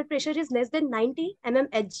systolic blood pressure is less than 90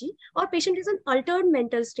 mmHg, or patient is in altered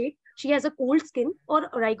mental state, she has a cold skin or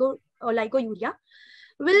lycouria,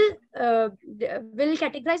 will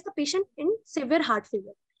categorize the patient in severe heart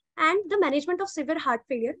failure. And the management of severe heart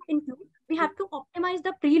failure include, we have to optimize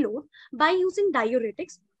the preload by using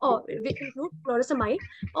diuretics, or we include furosemide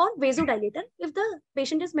or vasodilator if the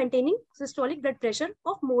patient is maintaining systolic blood pressure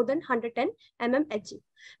of more than 110 mmHg.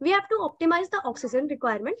 We have to optimize the oxygen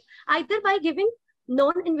requirement either by giving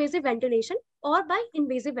non-invasive ventilation or by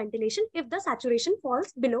invasive ventilation if the saturation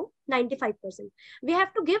falls below 95%. We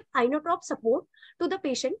have to give inotrope support to the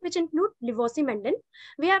patient, which include levosimendan.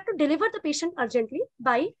 We have to deliver the patient urgently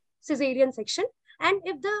by cesarean section. And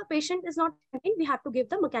if the patient is not maintaining, we have to give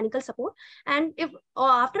the mechanical support. And if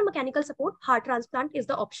after mechanical support, heart transplant is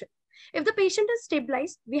the option. If the patient is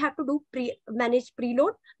stabilized, we have to do manage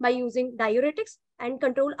preload by using diuretics and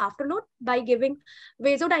control afterload by giving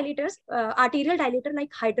vasodilators, arterial dilator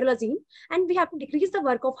like hydralazine, and we have to decrease the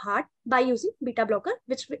work of heart by using beta blocker,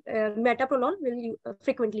 which metoprolol will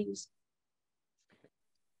frequently use.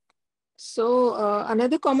 So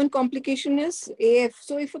another common complication is AF.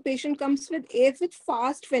 So if a patient comes with AF with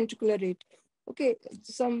fast ventricular rate, okay,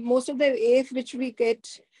 most of the AF which we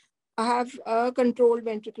get have a controlled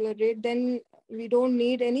ventricular rate, then we don't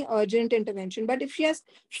need any urgent intervention. But if she has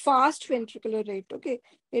fast ventricular rate, okay,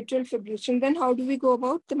 atrial fibrillation, then how do we go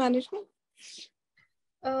about the management?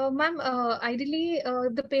 Ma'am, ideally,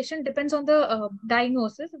 the patient depends on the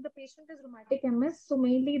diagnosis. If the patient is rheumatic MS, so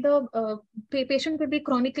mainly the patient will be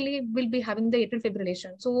chronically having the atrial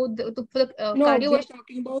fibrillation. So no, cardio, we're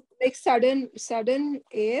talking about like sudden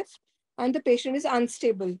AF, and the patient is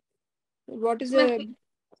unstable. What is the?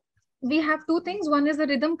 We have two things. One is the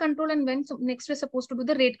rhythm control, and when next we're supposed to do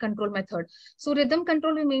the rate control method. So rhythm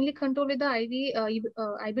control we mainly control with the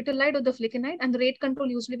ibutylide or the flecainide, and the rate control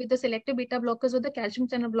usually with the selective beta blockers or the calcium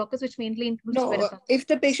channel blockers, which mainly includes. No, if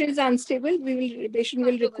the patient is unstable, patient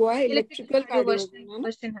will require electrical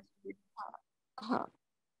cardioversion.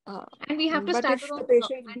 And we have to but start if the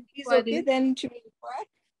patient is okay, then she will require.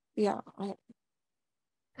 Yeah.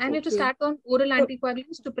 And we have to start on oral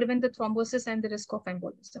anticoagulants to prevent the thrombosis and the risk of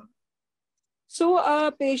embolism. So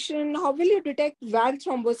a patient, how will you detect valve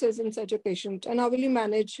thrombosis in such a patient, and how will you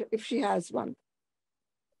manage if she has one?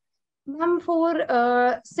 Ma'am,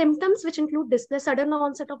 for symptoms which include dyspnea, sudden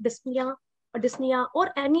onset of dyspnea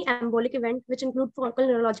or any embolic event which include focal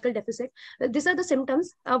neurological deficit, these are the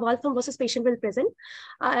symptoms a valve thrombosis patient will present.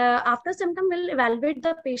 After symptom, we'll evaluate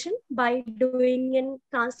the patient by doing an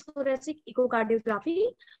transthoracic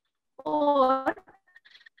echocardiography, or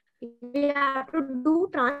we have to do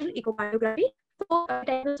transcatheter echocardiography for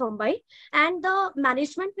thrombi, and the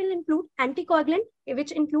management will include anticoagulant,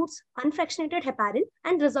 which includes unfractionated heparin,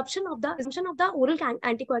 and resumption of the oral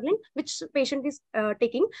anticoagulant which patient is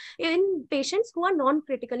taking in patients who are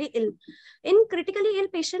non-critically ill. In critically ill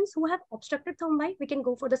patients who have obstructed thrombi, we can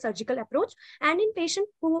go for the surgical approach, and in patient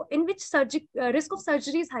in which risk of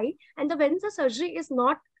surgery is high, and when the surgery is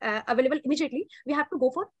not available immediately, we have to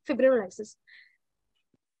go for fibrinolysis.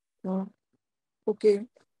 Okay.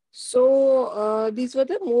 So these were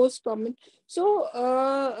the most common. So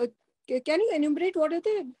can you enumerate what are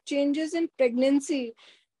the changes in pregnancy?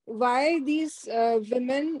 Why these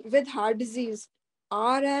women with heart disease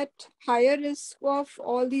are at higher risk of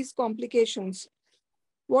all these complications?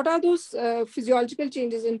 What are those physiological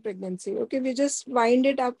changes in pregnancy? Okay, we just wind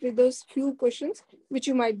it up with those few questions which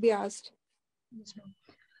you might be asked. Yes,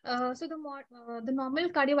 so the normal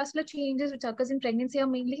cardiovascular changes which occurs in pregnancy are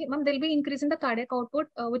mainly, there will be increase in the cardiac output,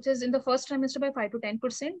 which is in the first trimester by 5 to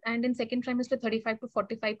 10%, and in second trimester 35 to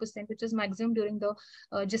 45%, which is maximum during the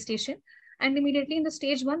gestation. And immediately in the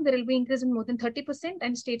stage 1, there will be increase in more than 30%,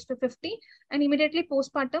 and stage 2 50, and immediately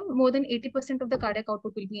postpartum, more than 80% of the cardiac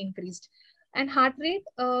output will be increased. And heart rate,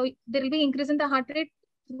 there will be increase in the heart rate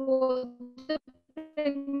through the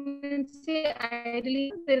pregnancy.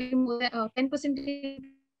 Ideally, there will be more than 10%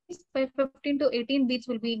 by 15 to 18 beats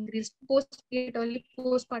will be increased. Early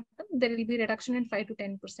postpartum, there will be reduction in 5 to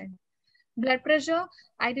 10%. Blood pressure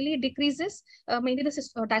ideally decreases. Mainly the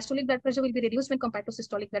diastolic blood pressure will be reduced when compared to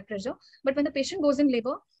systolic blood pressure. But when the patient goes in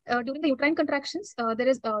labor, during the uterine contractions, there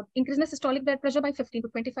is increase in the systolic blood pressure by 15 to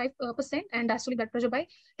 25% and diastolic blood pressure by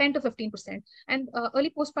 10 to 15%. And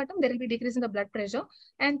early postpartum, there will be decrease in the blood pressure.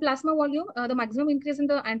 And plasma volume, the maximum increase in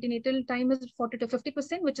the antenatal time is 40 to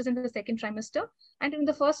 50%, which is in the second trimester. And in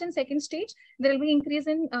the first and second stage, there will be increase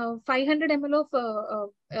in 500 ml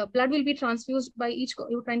of blood will be transfused by each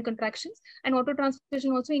uterine contractions. And auto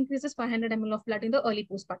transfusion also increases 500 ml of blood in the early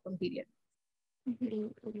postpartum period.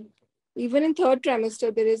 Even in third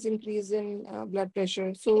trimester, there is increase in blood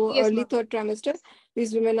pressure. So yes, early third trimester,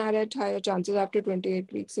 these women are at higher chances after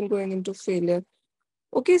 28 weeks in going into failure.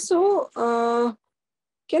 Okay, so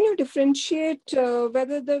can you differentiate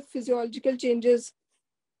whether the physiological changes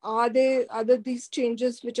are these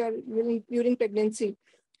changes which are during pregnancy?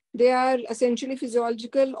 They are essentially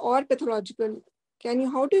physiological or pathological.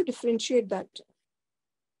 How do you differentiate that?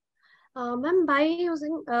 Ma'am, by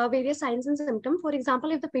using various signs and symptoms, for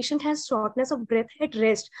example, if the patient has shortness of breath at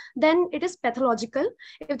rest, then it is pathological.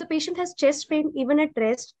 If the patient has chest pain even at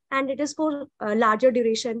rest, and it is for larger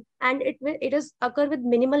duration, and it is occur with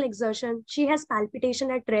minimal exertion, she has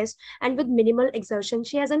palpitation at rest and with minimal exertion,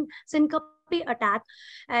 she has a syncope attack,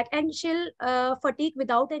 and she'll fatigue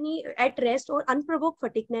without any at rest or unprovoked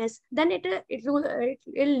fatigueness, then it will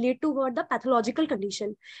lead toward the pathological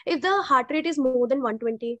condition. If the heart rate is more than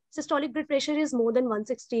 120, systolic blood pressure is more than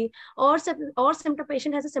 160, or symptom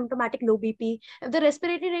patient has a symptomatic low BP, if the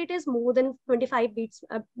respiratory rate is more than 25 beats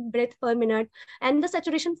breath per minute, and the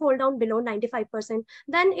saturation fall down below 95%,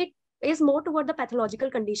 then it is more toward the pathological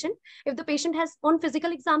condition. If the patient has, on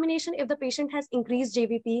physical examination, if the patient has increased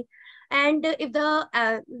JVP, and if the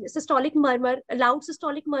systolic murmur, loud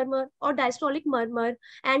systolic murmur or diastolic murmur,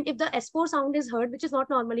 and if the S4 sound is heard, which is not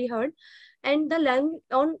normally heard, and the lung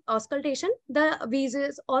on auscultation, the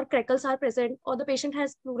wheezes or crackles are present, or the patient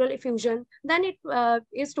has pleural effusion, then it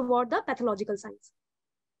is toward the pathological signs.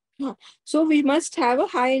 So we must have a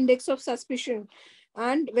high index of suspicion.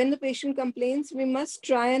 And when the patient complains, we must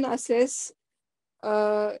try and assess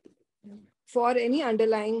for any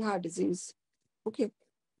underlying heart disease. Okay.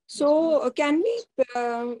 So can we,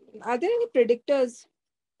 are there any predictors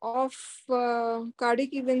of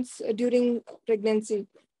cardiac events during pregnancy,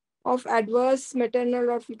 of adverse maternal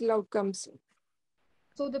or fetal outcomes?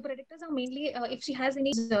 So the predictors are mainly if she has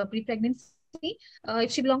any pre-pregnancy,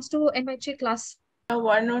 if she belongs to NYHA class.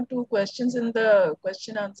 One or two questions in the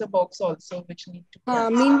question answer box also, which need to be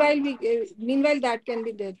meanwhile that can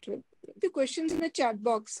be dealt with. The questions in the chat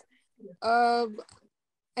box.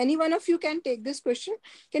 Any one of you can take this question.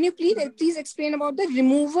 Can you please explain about the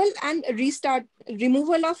removal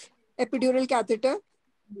of epidural catheter?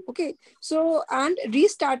 Okay, so, and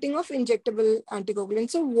restarting of injectable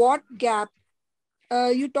anticoagulant. So what gap?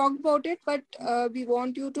 You talked about it, but we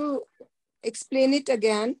want you to explain it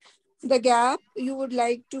again. The gap you would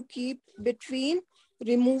like to keep between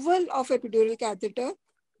removal of epidural catheter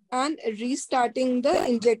and restarting the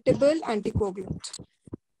injectable anticoagulant.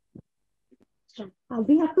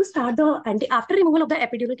 We have to start after removal of the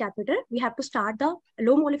epidural catheter, we have to start the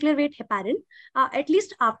low molecular weight heparin at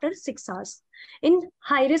least after 6 hours. In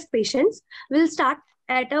high risk patients, we'll start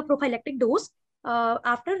at a prophylactic dose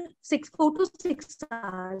after 4 to 6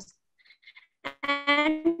 hours.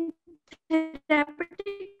 And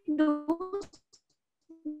therapeutic dose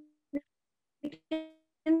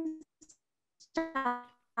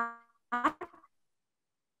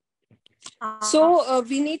So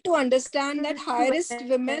we need to understand that high-risk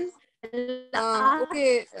women.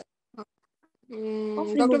 Okay,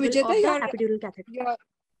 Dr. Vijaitha, of the epidural catheter.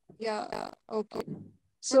 Yeah, okay.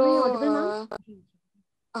 Am I audible, ma'am?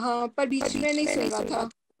 हाँ, पर बीच में नहीं सुन रहा था.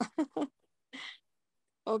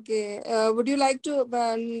 Okay, would you like to,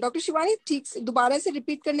 Dr. Shivani, ठीक दोबारा से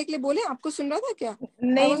repeat करने के लिए बोले? आपको सुन रहा था क्या?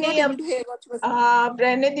 I was not able to hear what you were saying.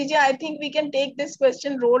 रहने दीजिए. I think we can take this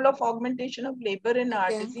question, role of augmentation of labor in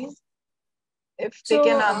heart disease, if they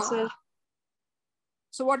can answer.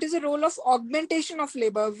 So what is the role of augmentation of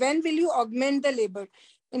labor? When will you augment the labor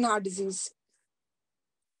in heart disease?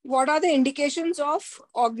 What are the indications of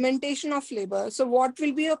augmentation of labor? So what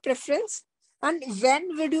will be your preference? And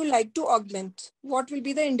when would you like to augment? What will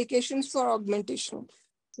be the indications for augmentation?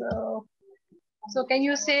 So can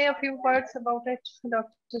you say a few words about it,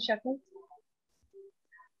 Dr. Shakun?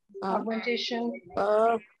 Augmentation.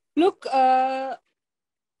 Look,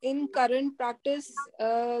 in current practice,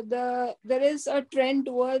 there is a trend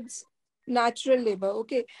towards natural labor.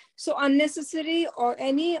 Okay, so unnecessary or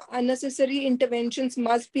any unnecessary interventions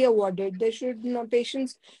must be avoided.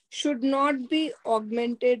 Patients should not be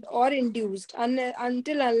augmented or induced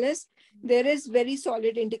until unless there is very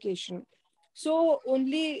solid indication. So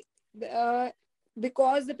only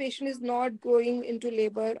because the patient is not going into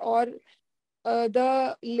labor or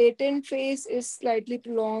the latent phase is slightly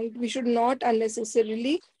prolonged, we should not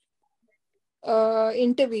unnecessarily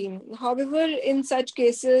intervene. However, in such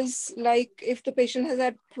cases, like if the patient has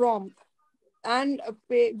had PROM and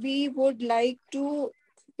we would like the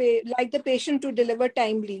patient to deliver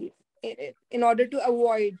timely in order to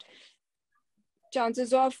avoid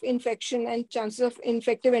chances of infection and chances of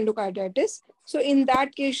infective endocarditis. So in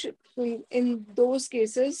that case, in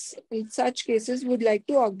such cases, would like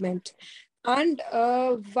to augment. And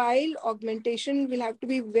while augmentation, we'll have to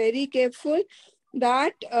be very careful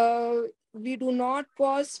that we do not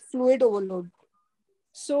cause fluid overload.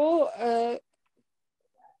 So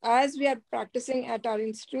as we are practicing at our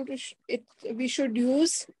institute, we should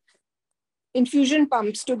use infusion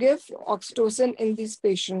pumps to give oxytocin in these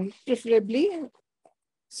patients, preferably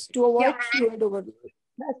to avoid fluid overload.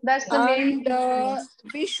 That's the main. And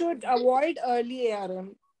we should avoid early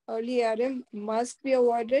ARM. Early ARM must be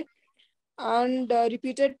avoided, and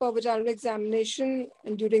repeated per-vaginal examination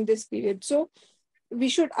during this period. So we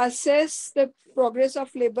should assess the progress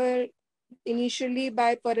of labor initially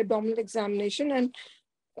by per-abdominal examination, and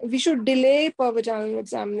we should delay per-vaginal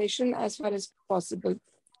examination as far as possible.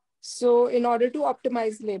 So in order to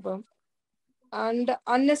optimize labor, and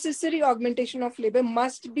unnecessary augmentation of labor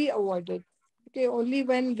must be avoided. Okay, only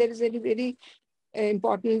when there is any very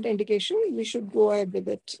important indication, we should go ahead with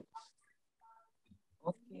it.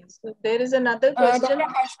 Okay, so there is another question.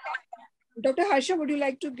 Dr. Harsha, would you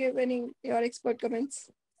like to give your expert comments?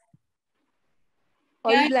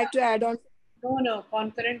 Or you'd like to add on? No,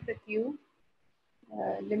 concurrent with you.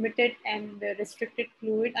 Limited and restricted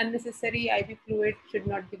fluid, unnecessary IV fluid should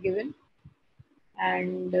not be given.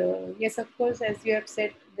 And yes, of course, as you have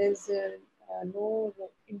said, there's no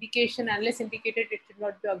indication, unless indicated, it should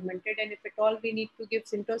not be augmented. And if at all we need to give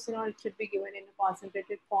syntocinon, it should be given in a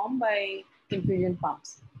concentrated form by infusion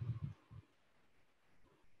pumps.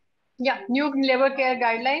 Yeah, new labor care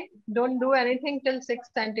guideline, don't do anything till 6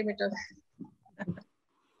 centimeters.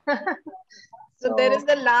 So there is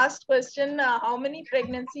the last question. How many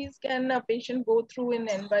pregnancies can a patient go through in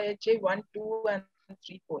NYHA 1, 2, and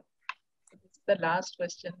 3, 4? This is the last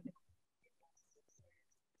question.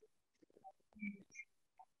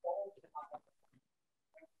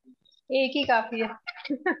 एक ही काफी है.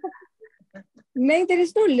 No, there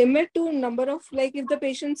is no limit to number of, like if the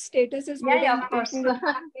patient's status is more than of course.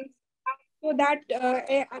 So that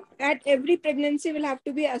at every pregnancy will have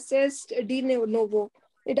to be assessed de novo.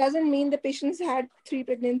 It doesn't mean the patient's had 3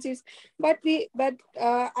 pregnancies, but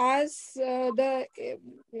as the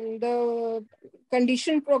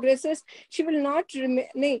condition progresses, she will not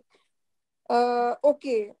remain.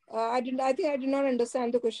 Okay, I think I did not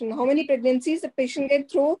understand the question. How many pregnancies the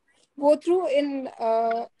patient go through in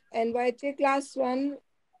NYHA class 1?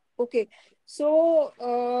 Okay, so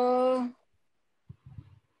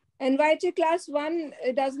NYHA class 1,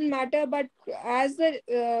 it doesn't matter, but as the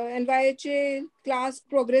NYHA class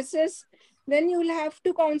progresses, then you will have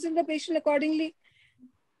to counsel the patient accordingly.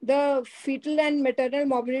 The fetal and maternal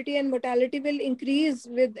morbidity and mortality will increase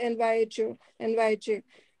with NYHA.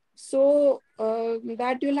 So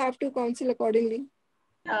that you'll have to counsel accordingly.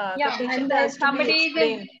 The Yeah, patient and has if to be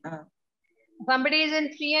explained. somebody is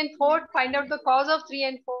in 3 and 4, find out the cause of 3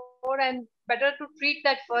 and 4, and better to treat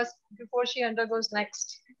that first before she undergoes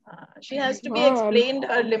next. She has to be explained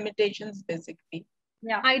her limitations basically.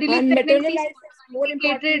 Yeah. Ideally, And maternal pregnancy is life is more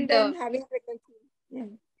important than having pregnancy. Yeah.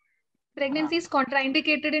 Pregnancy is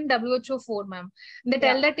contraindicated in WHO 4, ma'am. They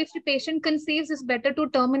tell that if the patient conceives, it's better to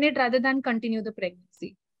terminate rather than continue the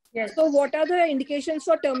pregnancy. Yes. So what are the indications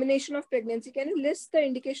for termination of pregnancy? Can you list the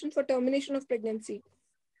indications for termination of pregnancy?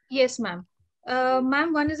 Yes, ma'am.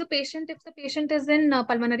 Ma'am, one is a patient, if the patient is in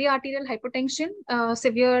pulmonary arterial hypertension,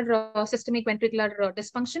 severe systemic ventricular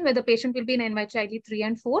dysfunction, where the patient will be in NYHID 3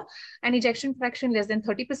 and 4, and ejection fraction less than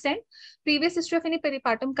 30%. Previous history of any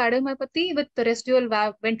peripartum cardiomyopathy with residual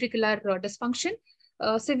ventricular dysfunction,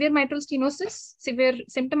 severe mitral stenosis, severe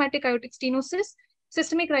symptomatic aortic stenosis,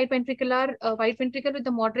 systemic right ventricular, right ventricle with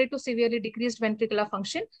the moderate to severely decreased ventricular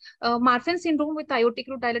function, Marfan syndrome with aortic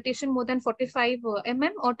root dilatation more than 45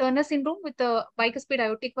 mm, or Turner syndrome with a bicuspid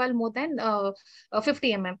aortic valve more than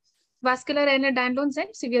 50 mm. Vascular Ehlers-Danlos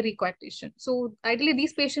and severe recoarctation. So ideally,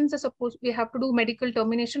 these patients are supposed, we have to do medical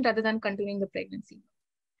termination rather than continuing the pregnancy.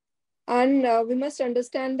 And we must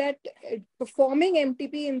understand that performing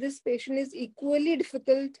MTP in this patient is equally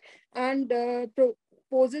difficult and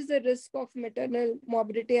poses the risk of maternal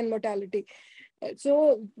morbidity and mortality.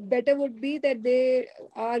 So better would be that they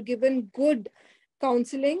are given good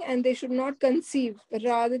counseling and they should not conceive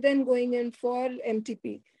rather than going in for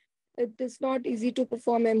MTP. It is not easy to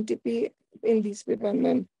perform MTP in these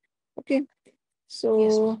women. Okay.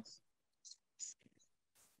 So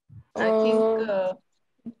I think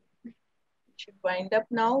we should wind up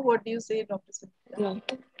now. What do you say, Dr. Sunita?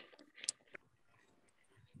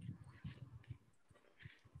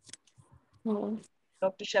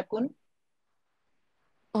 Dr. Shakun?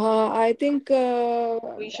 I think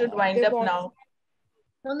we should wind up now.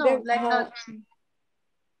 No,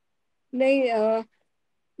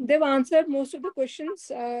 they've answered most of the questions.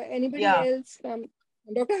 Anybody else?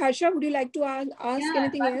 Dr. Harsha, would you like to ask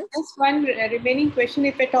anything else? Just one remaining question.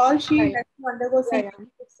 If at all she has to undergo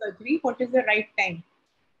surgery, what is the right time?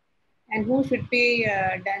 And who should be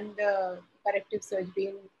done the corrective surgery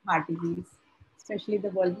in heart disease, especially the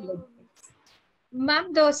valvular?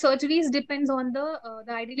 Ma'am, the surgeries depends on the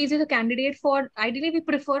ideally is a candidate for, ideally we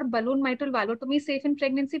prefer balloon mitral valvotomy safe in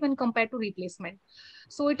pregnancy when compared to replacement.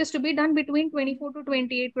 So it is to be done between 24 to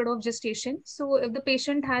 28 period of gestation. So if the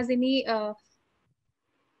patient has any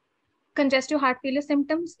congestive heart failure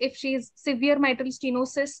symptoms, if she is severe mitral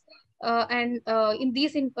stenosis, in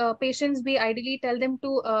these patients, we ideally tell them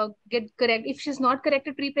to get correct. If she's not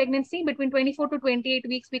corrected pre-pregnancy, between 24 to 28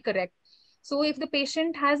 weeks, we correct. So if the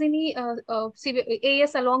patient has any severe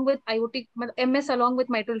AS along with aortic, MS along with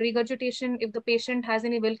mitral regurgitation, if the patient has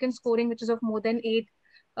any Wilkins scoring, which is of more than 8,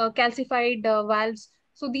 calcified valves,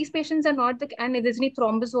 so these patients are not and there's any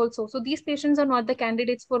thrombus also. So these patients are not the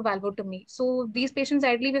candidates for valvotomy. So these patients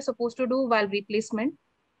ideally we're supposed to do valve replacement.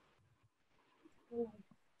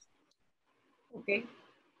 Okay.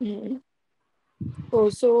 Mm-hmm.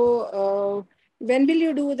 So when will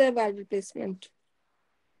you do the valve replacement?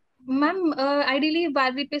 Ma'am, ideally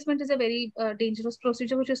valve replacement is a very dangerous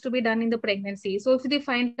procedure which is to be done in the pregnancy. So if they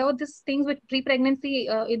find out these things with pre-pregnancy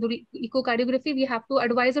echocardiography, we have to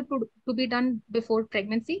advise her to be done before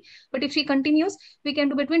pregnancy. But if she continues, we can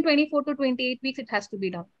do between 24 to 28 weeks, it has to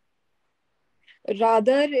be done.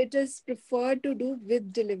 Rather, it is preferred to do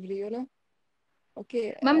with delivery, you know.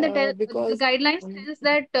 Okay. Ma'am, because the guidelines tells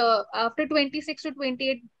that after 26 to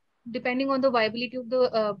 28, depending on the viability of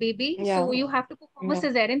the baby, so you have to perform a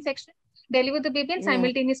cesarean section, deliver the baby, and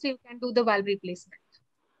simultaneously you can do the valve replacement.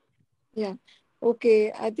 Yeah.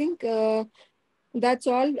 Okay. I think that's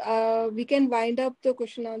all. We can wind up the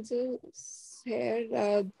question answers here.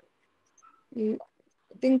 I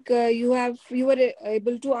think you were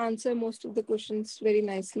able to answer most of the questions very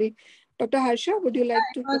nicely. Dr. Harsha, would you like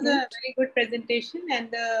to comment? It was a very good presentation,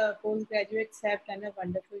 and the postgraduates have done a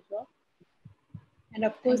wonderful job. And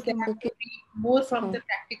of course, they have to be more from the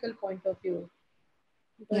practical point of view,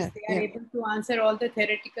 because they are able to answer all the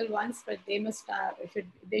theoretical ones, but they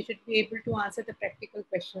should be able to answer the practical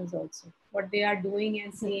questions also, what they are doing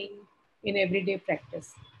and seeing in everyday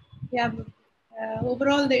practice. Yeah.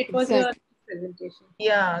 Overall, it was a presentation.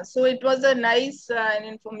 Yeah, so it was a nice and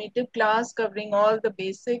informative class covering all the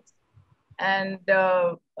basics, and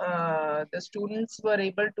the students were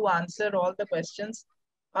able to answer all the questions.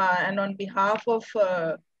 And on behalf of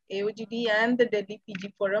AOGD and the Delhi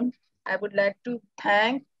PG Forum, I would like to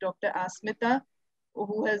thank Dr. Asmita,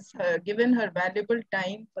 who has given her valuable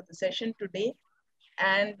time for the session today.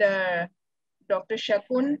 And Dr.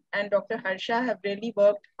 Shakun and Dr. Harsha have really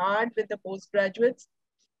worked hard with the postgraduates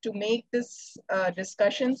to make this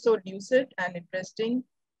discussion so lucid and interesting.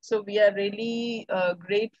 So we are really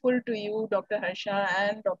grateful to you, Dr. Harsha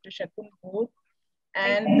and Dr. Shakun both.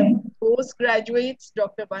 And the postgraduates,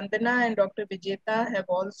 Dr. Vandana and Dr. Vijaitha, have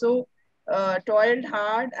also toiled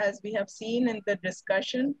hard, as we have seen in the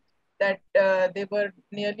discussion, that they were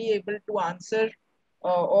nearly able to answer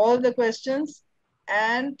all the questions.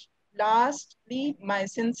 And lastly, my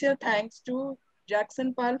sincere thanks to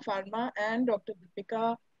Jagsonpal Pharma and Dr.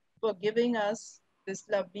 Deepika for giving us this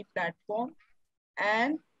lovely platform,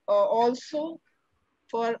 and also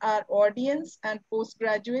for our audience and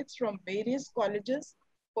postgraduates from various colleges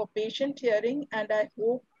for patient hearing. And I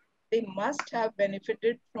hope they must have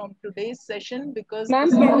benefited from today's session, because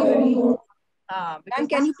Ma'am,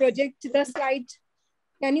 can you project the slide?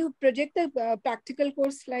 Can you project the practical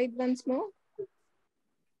course slide once more?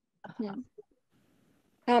 Yeah.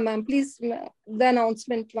 Ma'am, please, the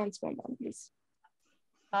announcement once more, ma'am, please.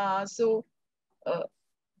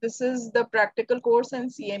 This is the practical course and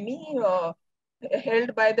CME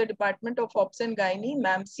held by the Department of Obst and Gynae,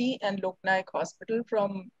 MAMC and Lok Nayak Hospital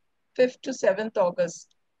from 5th to 7th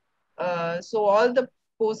August. So all the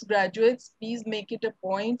postgraduates, please make it a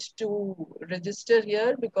point to register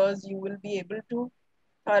here, because you will be able to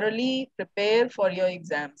thoroughly prepare for your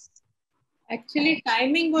exams. Actually,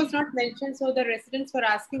 timing was not mentioned, so the residents were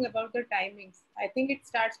asking about the timings. I think it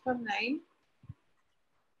starts from 9.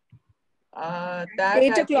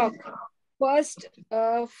 8 o'clock. First,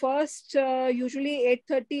 usually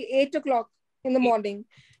 8:30, 8 o'clock in the morning.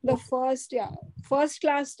 The first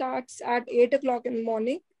class starts at 8 o'clock in the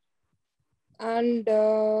morning, and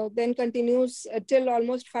then continues till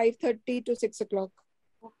almost 5:30 to 6 o'clock.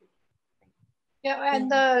 Yeah, and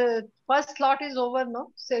the first slot is over,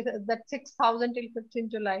 no? So that 6,000 till 15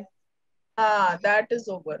 July. That is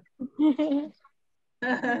over.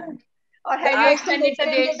 Or have you extended the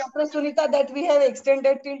dates? Dr. Sunita, that we have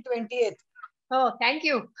extended till 28th. Oh, thank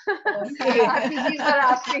you. Okay. RPGs are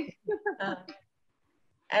asking.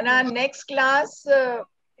 And our next class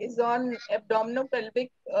is on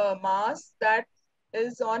abdominopelvic mass. That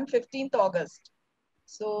is on 15th August.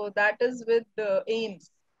 So that is with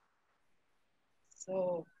AIMS.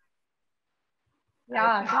 So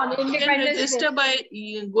yeah, you can register by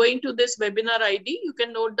going to this webinar ID. You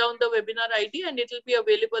can note down the webinar ID, and it will be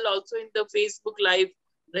available also in the Facebook Live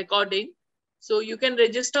recording. So you can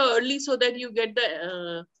register early so that you get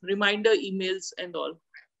the reminder emails and all.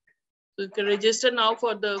 So you can register now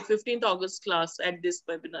for the 15th August class at this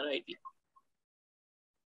webinar ID.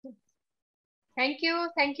 Thank you.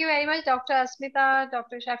 Thank you very much, Dr. Asmita,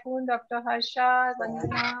 Dr. Shakun, Dr. Harsha,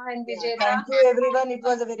 Vandana, and Vijaitha. Thank you, everyone. It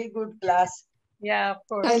was a very good class. Yeah, of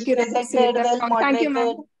course. Well presented, well moderated,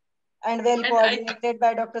 you, and well coordinated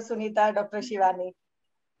by Dr. Sunita, Dr. Shivani.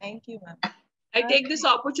 Thank you, ma'am. I take this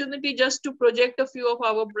opportunity just to project a few of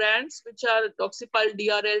our brands, which are Doxypal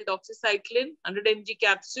DRL, doxycycline, 100 mg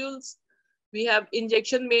capsules. We have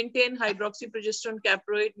Injection Maintain, hydroxyprogesterone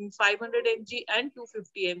caproate in 500 mg and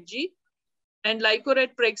 250 mg. And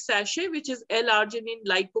LycoRed Preg Sachet, which is L-arginine,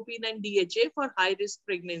 lycopene, and DHA for high-risk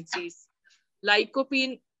pregnancies.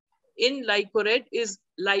 Lycopene in LycoRed is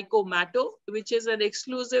Lyc-O-Mato, which is an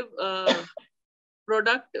exclusive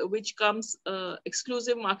product which comes,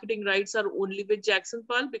 exclusive marketing rights are only with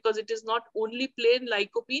Jagsonpal, because it is not only plain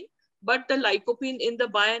lycopene, but the lycopene in the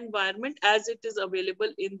bioenvironment as it is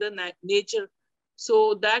available in the nature.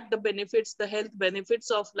 So that the benefits, the health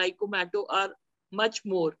benefits of Lyc-O-Mato are much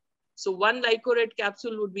more. So one LycoRed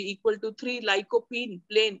capsule would be equal to 3 lycopene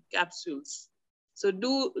plain capsules. So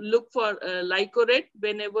do look for LycoRed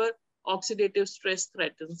whenever oxidative stress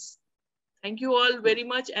threatens. Thank you all very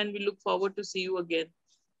much, and we look forward to see you again.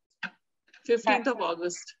 15th of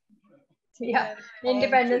August. Yeah,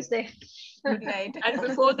 Independence Day. Good night. And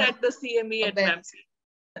before that, the CME at MAMC.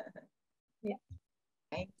 Yeah.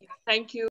 Thank you. Thank you.